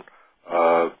heroin,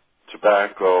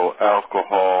 tobacco,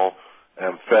 alcohol,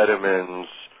 amphetamines,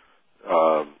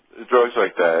 drugs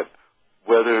like that,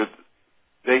 whether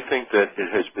they think that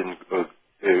it has been a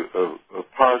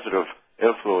positive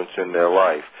influence in their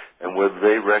life, and whether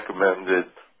they recommended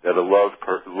that a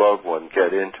loved one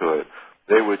get into it,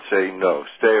 they would say, no,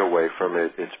 stay away from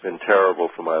it. It's been terrible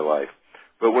for my life.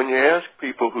 But when you ask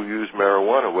people who use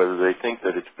marijuana whether they think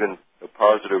that it's been a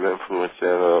positive influence in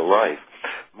their life,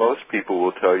 most people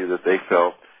will tell you that they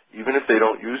felt, even if they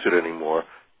don't use it anymore,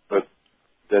 but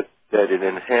that it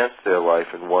enhanced their life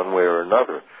in one way or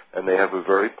another, and they have a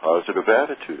very positive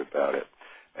attitude about it.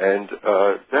 And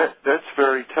that's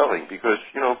very telling because,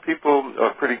 people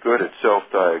are pretty good at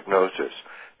self-diagnosis.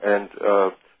 And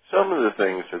some of the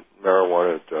things that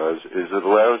marijuana does is it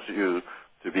allows you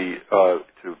to be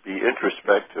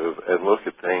introspective and look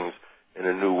at things in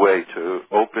a new way, to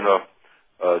open up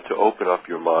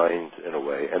your mind in a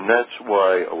way. And that's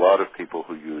why a lot of people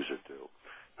who use it do.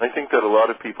 I think that a lot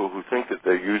of people who think that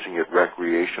they're using it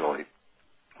recreationally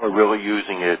are really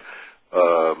using it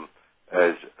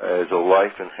as a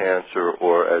life enhancer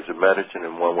or as a medicine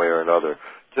in one way or another,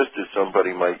 just as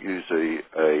somebody might use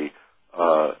a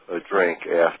drink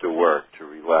after work to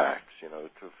relax,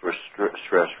 for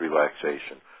stress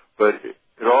relaxation. But it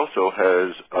also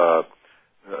has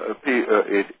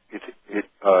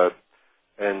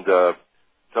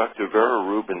Dr. Vera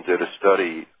Rubin did a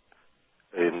study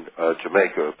in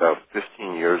Jamaica about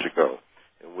 15 years ago,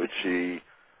 in which she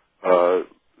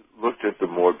looked at the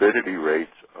morbidity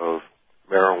rates of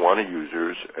marijuana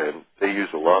users, and they use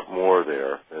a lot more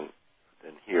there than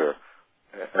here,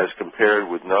 as compared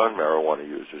with non-marijuana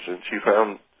users. And she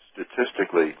found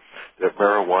statistically that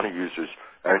marijuana users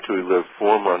actually live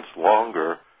 4 months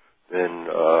longer than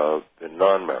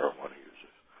non-marijuana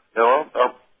users. Now,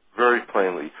 I'll very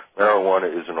plainly, marijuana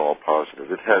isn't all positive.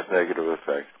 It has negative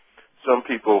effects. Some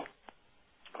people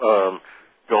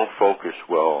don't focus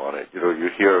well on it. You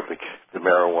hear of the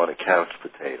marijuana couch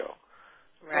potato,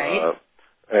 right?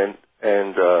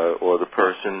 Or the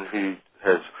person who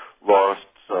has lost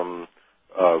some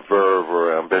verve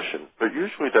or ambition. But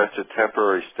usually that's a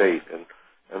temporary state, and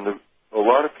a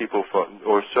lot of people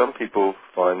some people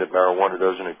find that marijuana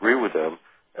doesn't agree with them,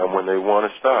 and when they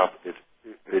want to stop, it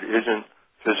isn't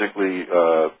physically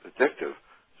addictive,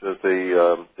 so that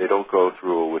they don't go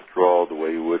through a withdrawal the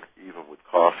way you would even with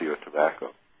coffee or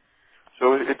tobacco.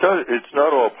 So it's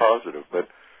not all positive, but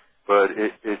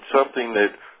it's something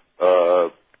that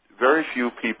very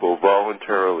few people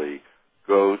voluntarily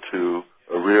go to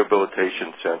a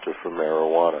rehabilitation center for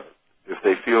marijuana. If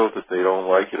they feel that they don't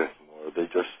like it anymore, they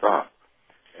just stop.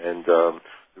 And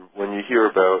when you hear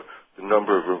about the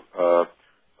number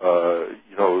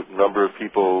of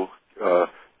people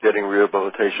getting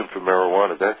rehabilitation for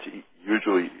marijuana, that's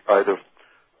usually either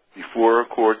before a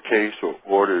court case or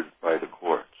ordered by the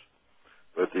courts.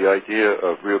 But the idea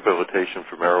of rehabilitation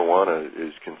for marijuana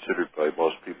is considered by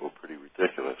most people pretty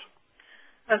ridiculous.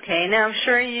 Okay, now I'm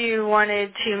sure you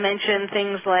wanted to mention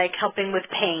things like helping with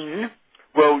pain.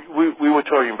 Well, we were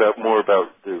talking more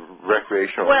about the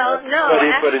recreational. Well, no,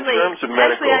 but in terms of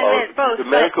medical, the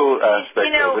medical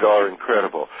aspects of it are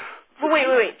incredible. Well,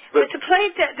 wait. But to play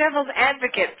devil's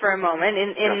advocate for a moment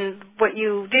in what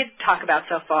you did talk about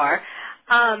so far,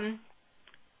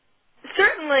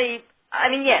 certainly, I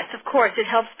mean, yes, of course, it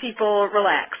helps people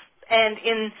relax. And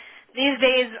in these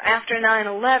days after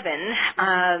 9/11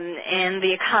 and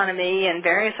the economy and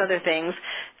various other things,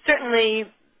 certainly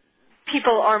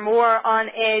people are more on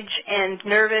edge and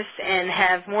nervous and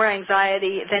have more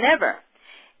anxiety than ever.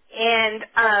 And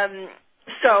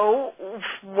so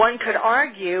one could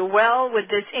argue, well, with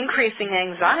this increasing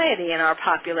anxiety in our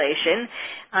population,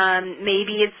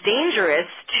 maybe it's dangerous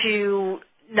to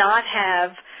not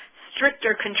have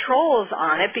stricter controls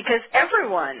on it because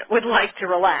everyone would like to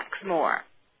relax more.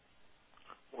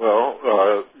 Well,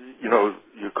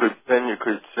 you could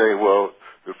say, well,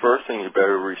 the first thing you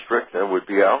better restrict then would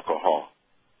be alcohol,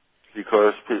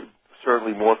 because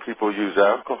certainly more people use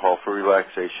alcohol for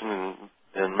relaxation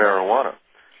than marijuana.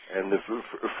 And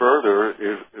further,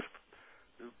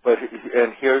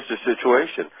 and here's the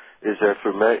situation: is that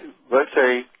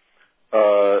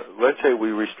let's say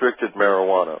we restricted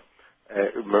marijuana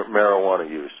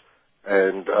use,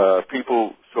 and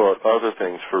people sought other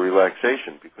things for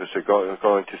relaxation because they're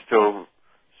going to still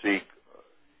seek,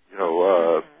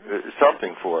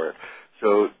 something for it.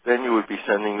 So then you would be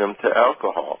sending them to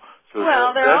alcohol. So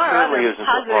well, there are other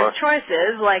positive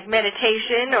choices like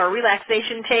meditation or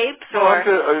relaxation tapes or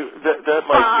that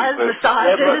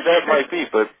might be,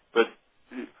 but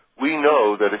we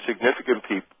know that a significant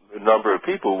number of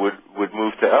people would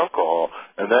move to alcohol,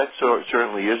 and that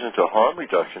certainly isn't a harm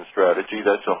reduction strategy.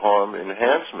 That's a harm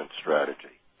enhancement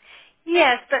strategy.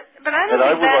 Yes, but I don't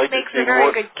think that makes a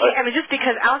very good case. I mean, just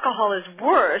because alcohol is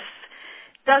worse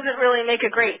doesn't really make a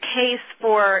great case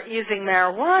for using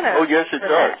marijuana. Oh, yes, it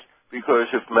does. Because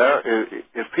if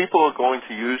people are going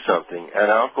to use something and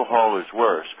alcohol is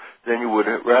worse, then you would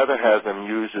rather have them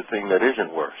use a thing that isn't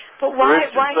worse. But why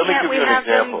can't we have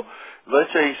example.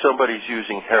 Let's say somebody's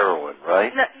using heroin,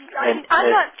 right? No, I'm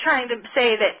not trying to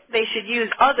say that they should use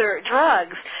other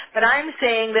drugs, but I'm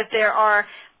saying that there are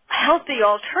healthy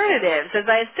alternatives, as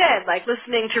I said, like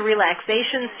listening to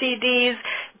relaxation CDs,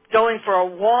 going for a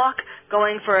walk,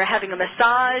 going for having a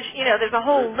massage. There's a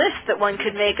whole list that one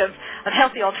could make of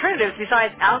healthy alternatives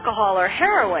besides alcohol or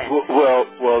heroin. Well,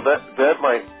 that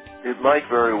might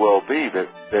very well be that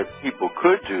people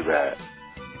could do that,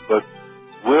 but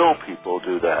will people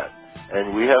do that?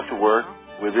 And we have to work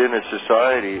within a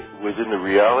society, within the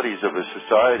realities of a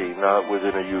society, not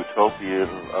within a utopian,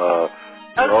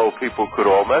 people could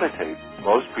all meditate.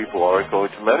 Most people aren't going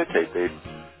to meditate. Meditate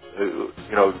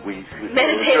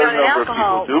on an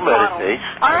alcohol people do meditate.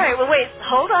 All right, well, wait,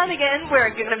 hold on again. We're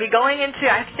going to be going into,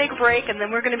 I have to take a break, and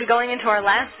then we're going to be going into our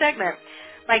last segment.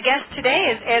 My guest today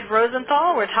is Ed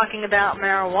Rosenthal. We're talking about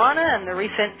marijuana and the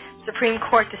recent Supreme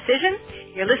Court decision.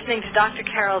 You're listening to Dr.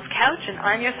 Carole's Couch, and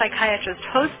I'm your psychiatrist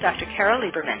host, Dr. Carole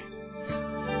Lieberman.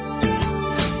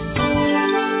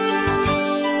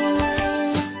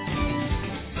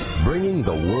 Bringing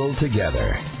the world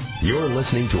together. You're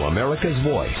listening to America's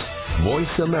Voice,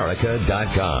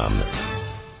 voiceamerica.com.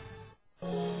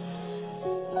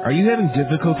 Are you having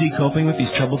difficulty coping with these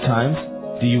troubled times?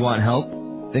 Do you want help?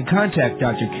 Then contact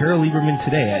Dr. Carole Lieberman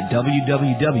today at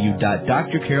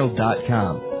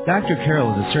www.drcarole.com. Dr.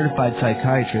 Carole is a certified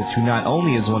psychiatrist who not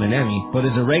only has won an Emmy, but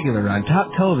is a regular on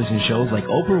top television shows like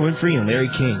Oprah Winfrey and Larry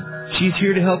King. She's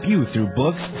here to help you through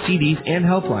books, CDs, and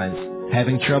helplines.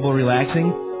 Having trouble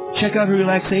relaxing? Check out her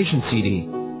relaxation CD.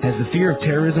 Has the fear of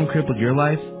terrorism crippled your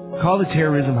life? Call the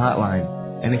terrorism hotline.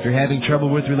 And if you're having trouble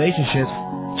with relationships,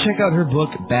 check out her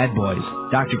book, Bad Boys.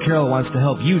 Dr. Carole wants to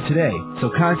help you today, so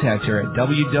contact her at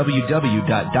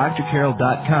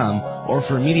www.drcarole.com or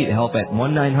for immediate help at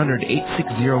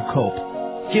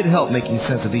 1-900-860-COPE. Get help making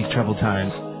sense of these troubled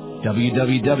times.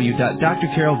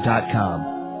 www.drcarole.com.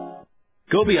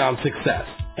 Go beyond success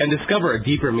and discover a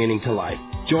deeper meaning to life.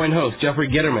 Join host Jeffrey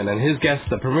Gitterman and his guests,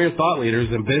 the premier thought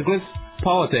leaders in business,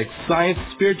 politics, science,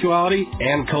 spirituality,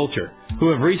 and culture, who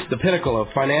have reached the pinnacle of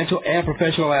financial and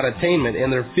professional attainment in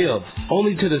their fields,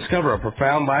 only to discover a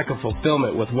profound lack of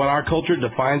fulfillment with what our culture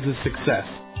defines as success.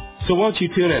 So won't you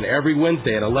tune in every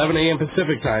Wednesday at 11 a.m.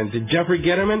 Pacific Time to Jeffrey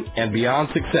Gitterman and Beyond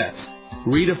Success,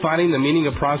 redefining the meaning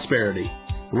of prosperity,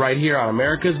 right here on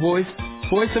America's Voice,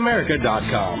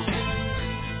 voiceamerica.com.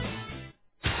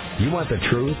 You want the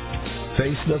truth?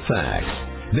 Face the facts.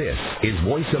 This is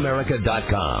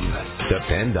voiceamerica.com.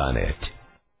 Depend on it.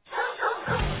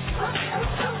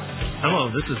 Hello,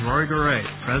 this is Roy Garay,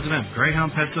 President of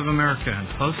Greyhound Pets of America and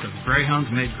host of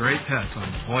Greyhounds Made Great Pets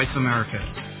on Voice America.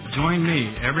 Join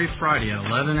me every Friday at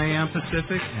 11 a.m.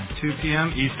 Pacific and 2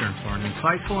 p.m. Eastern for an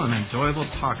insightful and enjoyable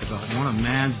talk about one of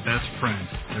man's best friends,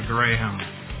 the Greyhound.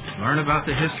 Learn about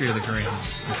the history of the Greyhound,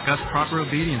 discuss proper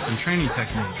obedience and training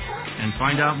techniques, and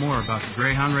find out more about the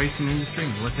Greyhound racing industry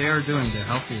and what they are doing to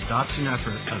help the adoption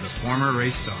effort of the former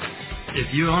race stars.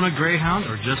 If you own a Greyhound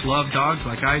or just love dogs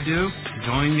like I do,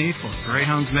 join me for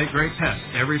Greyhounds Make Great Pets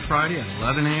every Friday at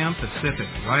 11 a.m. Pacific,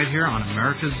 right here on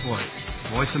America's Voice,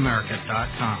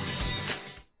 voiceamerica.com.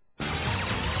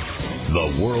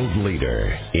 The world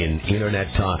leader in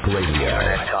Internet Talk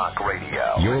Radio.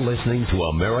 You're listening to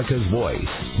America's Voice,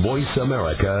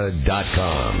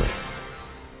 voiceamerica.com.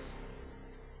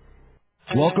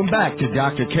 Welcome back to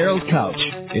Dr. Carol's Couch.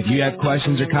 If you have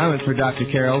questions or comments for Dr.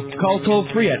 Carole, call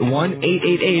toll-free at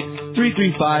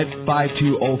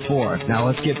 1-888-335-5204. Now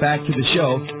let's get back to the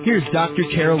show. Here's Dr.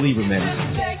 Carole Lieberman.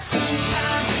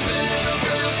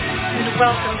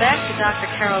 Welcome back to Dr.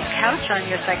 Carol's Couch. I'm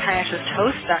your psychiatrist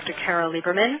host, Dr. Carole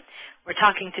Lieberman. We're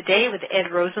talking today with Ed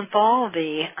Rosenthal,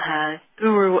 the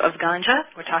Guru of Ganja.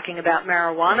 We're talking about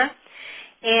marijuana.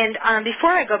 And before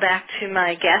I go back to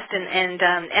my guest, and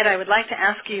Ed, I would like to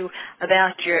ask you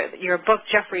about your book,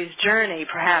 Jeffrey's Journey,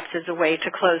 perhaps as a way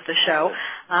to close the show.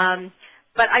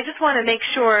 But I just want to make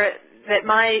sure that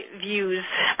my views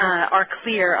are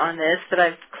clear on this, that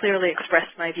I've clearly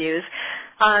expressed my views.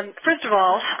 First of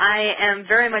all, I am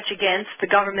very much against the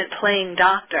government playing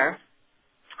doctor,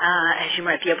 as you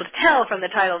might be able to tell from the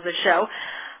title of the show,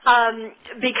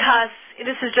 because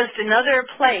this is just another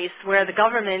place where the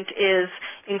government is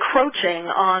encroaching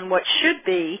on what should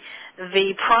be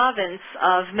the province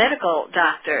of medical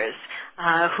doctors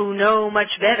who know much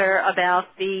better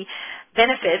about the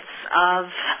benefits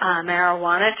of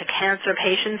marijuana to cancer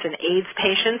patients and AIDS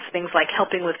patients, things like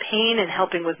helping with pain and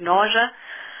helping with nausea.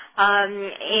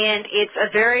 And it's a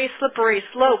very slippery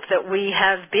slope that we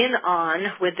have been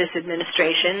on with this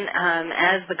administration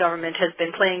as the government has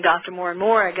been playing doctor more and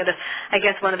more. I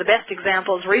guess one of the best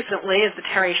examples recently is the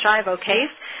Terry Schiavo case,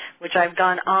 which I've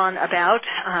gone on about,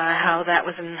 how that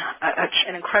was an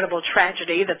incredible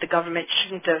tragedy that the government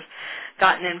shouldn't have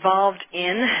gotten involved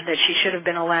in, that she should have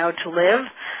been allowed to live,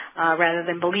 rather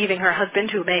than believing her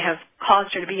husband, who may have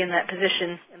caused her to be in that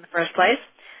position in the first place.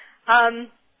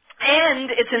 And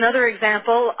it's another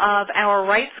example of our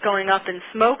rights going up in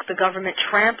smoke, the government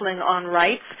trampling on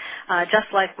rights,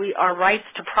 just like our rights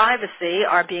to privacy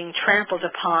are being trampled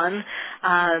upon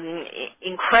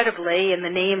incredibly in the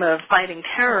name of fighting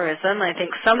terrorism. I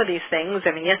think some of these things,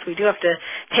 yes, we do have to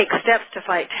take steps to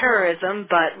fight terrorism,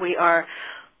 but we are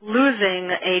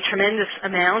losing a tremendous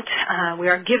amount. We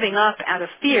are giving up out of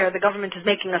fear. The government is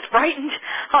making us frightened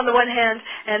on the one hand,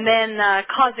 and then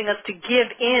causing us to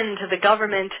give in to the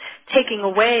government taking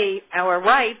away our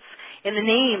rights in the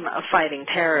name of fighting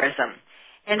terrorism.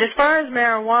 And as far as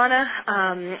marijuana,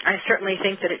 I certainly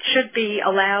think that it should be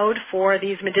allowed for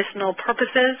these medicinal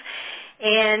purposes,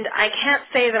 and I can't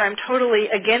say that I'm totally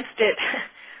against it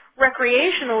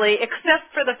recreationally,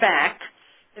 except for the fact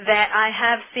that I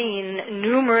have seen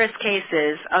numerous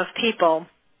cases of people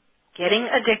getting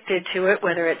addicted to it,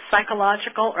 whether it's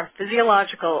psychological or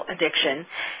physiological addiction,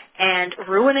 and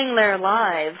ruining their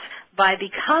lives by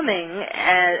becoming,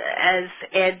 as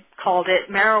Ed called it,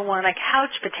 marijuana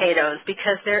couch potatoes,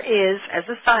 because there is, as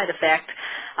a side effect,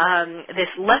 this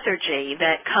lethargy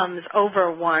that comes over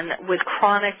one with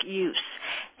chronic use.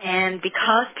 And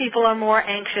because people are more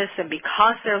anxious and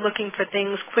because they're looking for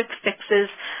things, quick fixes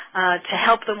to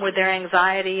help them with their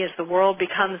anxiety as the world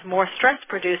becomes more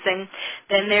stress-producing,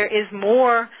 then there is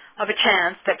more of a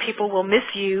chance that people will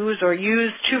misuse or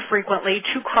use too frequently,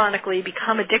 too chronically,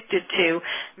 become addicted to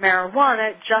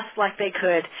marijuana just like they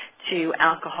could to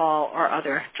alcohol or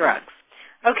other drugs.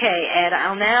 Okay, Ed,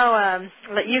 I'll now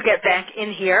let you get back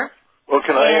in here. Well,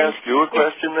 can I ask you a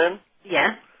question then?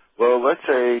 Yeah. Well, let's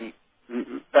say,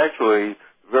 actually,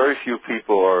 very few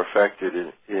people are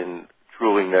affected in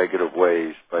truly negative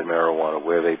ways by marijuana,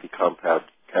 where they become couch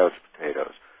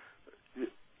potatoes.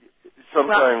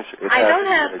 Sometimes it happens. I don't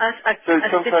have a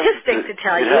statistic to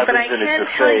tell you, but I can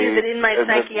tell you that in my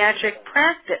psychiatric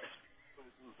practice.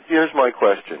 Here's my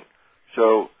question.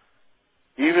 So,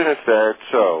 even if that's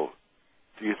so,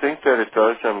 do you think that it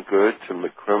does them good to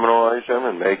criminalize them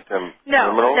and make them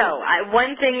criminal? No.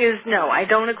 One thing is, no, I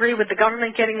don't agree with the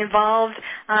government getting involved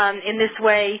in this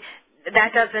way.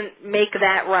 That doesn't make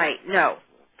that right, no.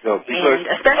 No, because and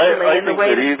especially I in the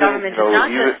way that the government is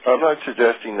not just... I'm not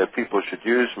suggesting that people should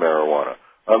use marijuana.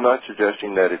 I'm not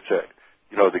suggesting that it's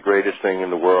the greatest thing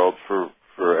in the world for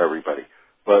everybody.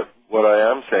 But what I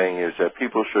am saying is that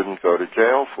people shouldn't go to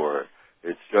jail for it.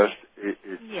 It's just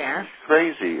it's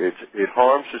crazy. It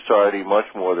harms society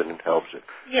much more than it helps it.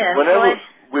 Yes.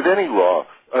 With any law,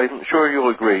 I'm sure you'll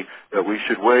agree that we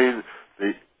should weigh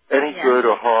any good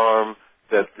or harm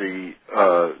that the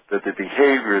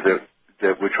behavior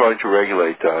that we're trying to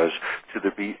regulate does to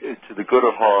the good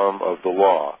or harm of the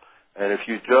law. And if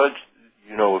you judge,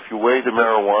 if you weigh the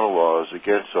marijuana laws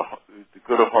against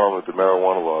good or harm of the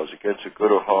marijuana laws against the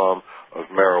good or harm of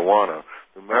marijuana,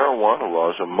 the marijuana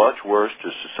laws are much worse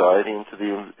to society and to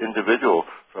the individual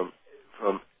from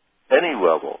any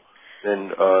level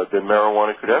than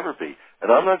marijuana could ever be. And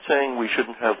I'm not saying we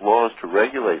shouldn't have laws to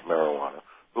regulate marijuana,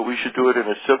 but we should do it in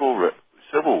a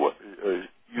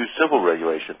use civil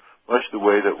regulation, much the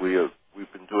way that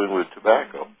we've been doing with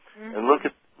tobacco. Mm-hmm. And look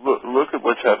at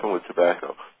what's happened with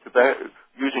tobacco.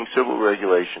 Using civil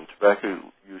regulation, tobacco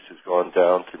use has gone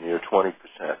down to near 20%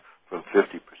 from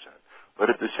 50%. But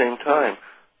at the same time,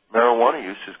 marijuana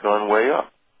use has gone way up.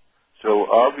 So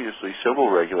obviously civil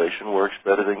regulation works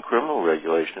better than criminal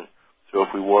regulation. So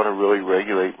if we want to really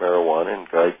regulate marijuana and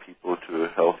guide people to a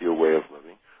healthier way of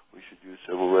living, we should use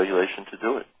civil regulation to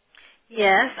do it.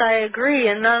 Yes, I agree,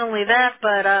 and not only that,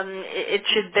 but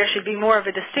there should be more of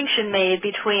a distinction made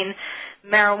between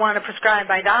marijuana prescribed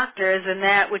by doctors and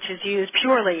that which is used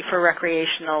purely for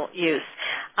recreational use.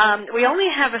 We only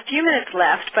have a few minutes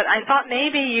left, but I thought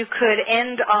maybe you could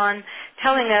end on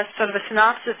telling us sort of a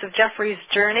synopsis of Jeffrey's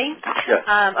journey, yes.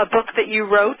 A book that you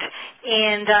wrote,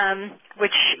 and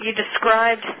which you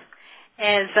described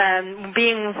as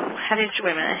being, how did you,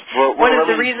 wait a minute, what are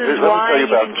the reasons why you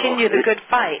continue the good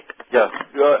fight? Yeah,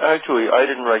 actually, I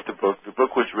didn't write the book. The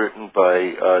book was written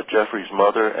by Jeffrey's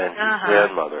mother and his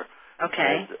grandmother.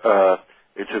 Okay. And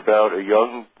it's about a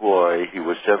young boy. He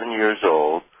was 7 years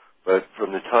old, but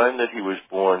from the time that he was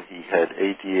born, he had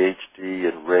ADHD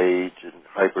and rage and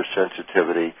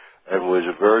hypersensitivity and was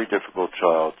a very difficult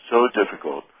child, so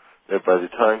difficult that by the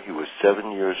time he was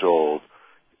 7 years old,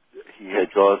 he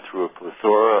had gone through a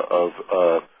plethora of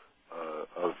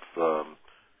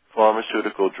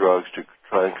pharmaceutical drugs to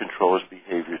try and control his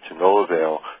behavior to no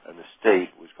avail, and the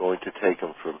state was going to take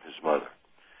him from his mother.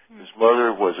 His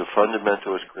mother was a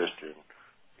fundamentalist Christian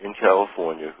in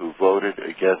California who voted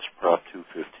against Prop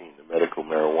 215, the medical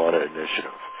marijuana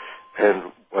initiative.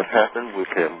 And what happened with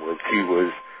him was he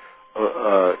was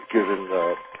given,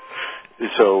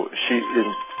 so she,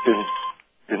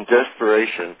 in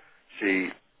desperation,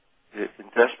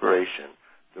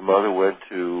 the mother went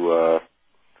to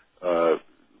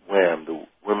WHAM, the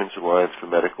Women's Alliance for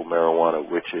Medical Marijuana,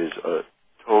 which is a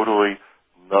totally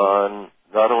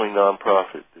not only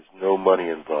nonprofit, there's no money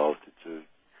involved.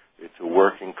 It's a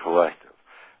working collective,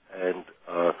 and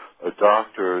a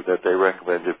doctor that they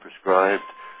recommended prescribed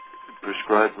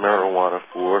marijuana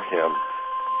for him,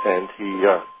 and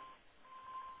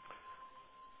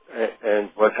and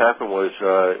what happened was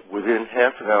within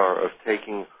half an hour of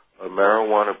taking a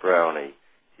marijuana brownie,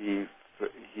 he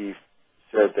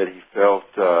said that he felt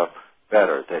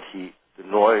better, that the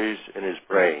noise in his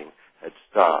brain had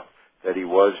stopped, that he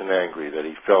wasn't angry, that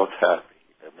he felt happy,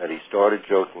 and that he started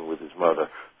joking with his mother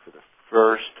for the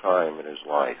first time in his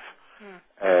life.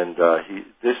 And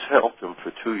this helped him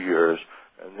for 2 years,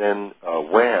 and then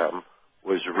WHAM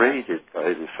was raided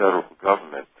by the federal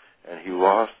government, and he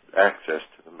lost access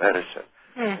to the medicine.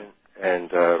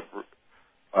 And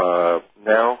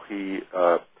now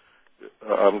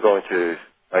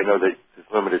I know that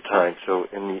there's limited time, so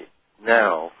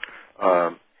now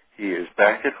he is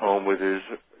back at home with his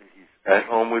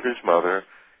mother.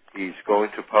 He's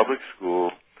going to public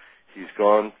school. He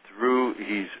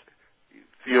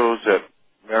feels that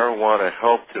marijuana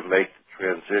helped him make the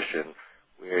transition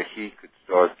where he could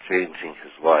start changing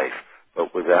his life.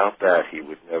 But without that, he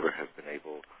would never have been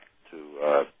able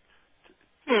to.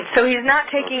 So he's not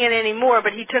taking it anymore,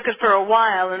 but he took it for a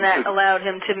while, and that allowed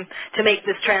him to make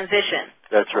this transition.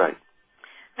 That's right.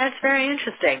 That's very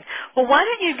interesting. Well, why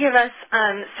don't you give us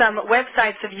some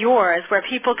websites of yours where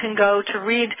people can go to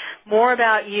read more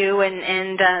about you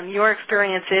and your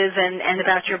experiences and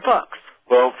about your books?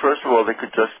 Well, first of all, they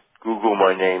could just Google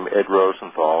my name, Ed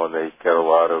Rosenthal, and they get a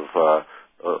lot of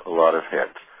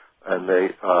hits. And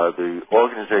the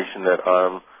organization that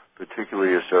I'm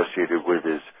particularly associated with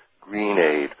is Green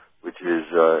Aid, which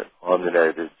is on the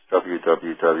net. It's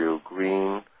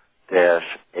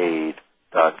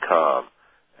www.green-aid.com.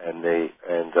 And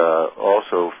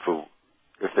also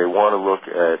if they want to look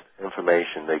at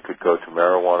information, they could go to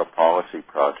Marijuana Policy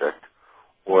Project,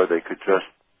 or they could just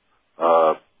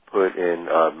put in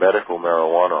medical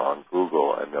marijuana on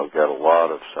Google, and they'll get a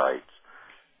lot of sites.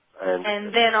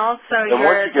 And then also and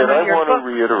once again, I want to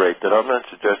reiterate that I'm not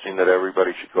suggesting that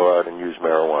everybody should go out and use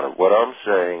marijuana. What I'm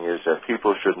saying is that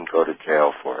people shouldn't go to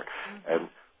jail for it. And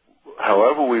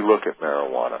however we look at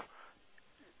marijuana,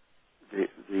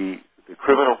 the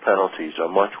criminal penalties are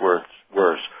much worse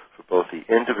for both the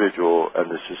individual and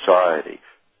the society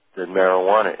than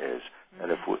marijuana is.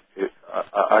 And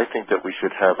I think that we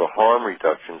should have a harm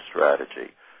reduction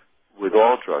strategy with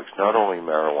all drugs, not only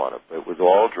marijuana, but with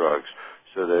all drugs,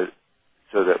 so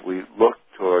so that we look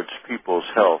towards people's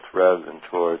health rather than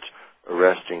towards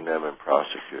arresting them and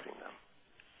prosecuting them.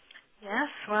 Yes,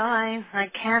 well, I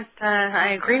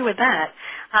agree with that.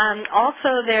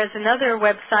 Also, there's another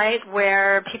website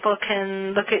where people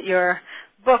can look at your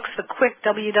books, the Quick,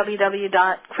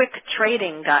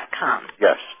 www.quicktrading.com.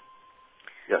 Yes.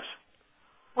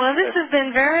 Well, this has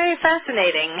been very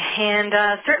fascinating and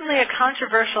certainly a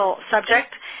controversial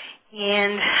subject.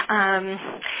 And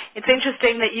it's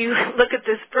interesting that you look at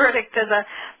this verdict as a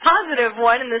positive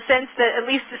one in the sense that at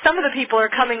least some of the people are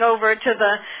coming over to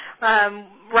the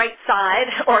right side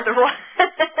or the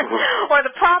or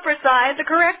the proper side, the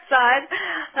correct side.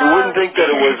 You wouldn't think that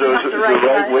it was the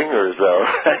right-wingers, though,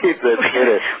 right? That did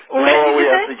it. All we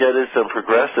have to get is some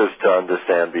progressives to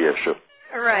understand the issue.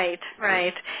 Right.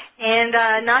 And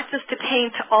not just to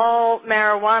paint all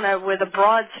marijuana with a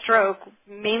broad stroke,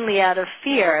 mainly out of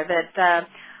fear that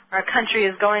our country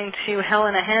is going to hell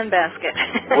in a handbasket.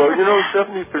 Well,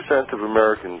 70% of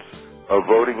Americans,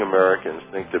 voting Americans,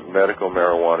 think that medical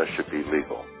marijuana should be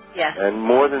legal. Yes. And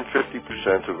more than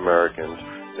 50% of Americans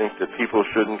think that people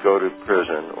shouldn't go to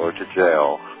prison or to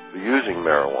jail for using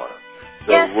marijuana.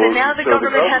 So yes, and now the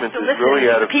government has to listen really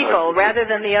to the people rather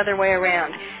than the other way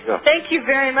around. Yeah. Thank you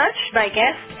very much, my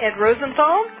guest, Ed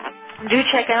Rosenthal. Do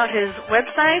check out his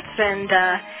websites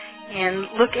and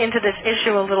look into this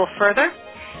issue a little further.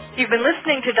 You've been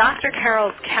listening to Dr.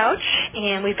 Carole's Couch,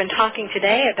 and we've been talking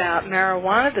today about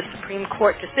marijuana, the Supreme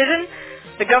Court decision,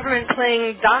 the government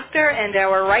playing doctor, and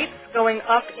our rights going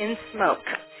up in smoke.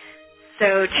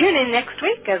 So tune in next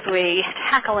week as we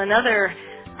tackle another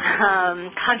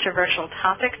controversial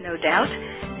topic, no doubt.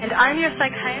 And I'm your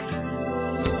psychiatrist.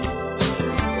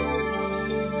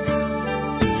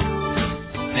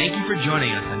 Thank you for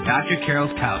joining us on Dr.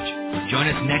 Carole's Couch. Join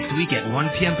us next week at 1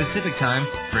 p.m. Pacific Time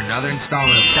for another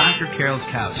installment of Dr. Carole's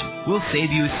Couch. We'll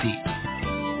save you a seat.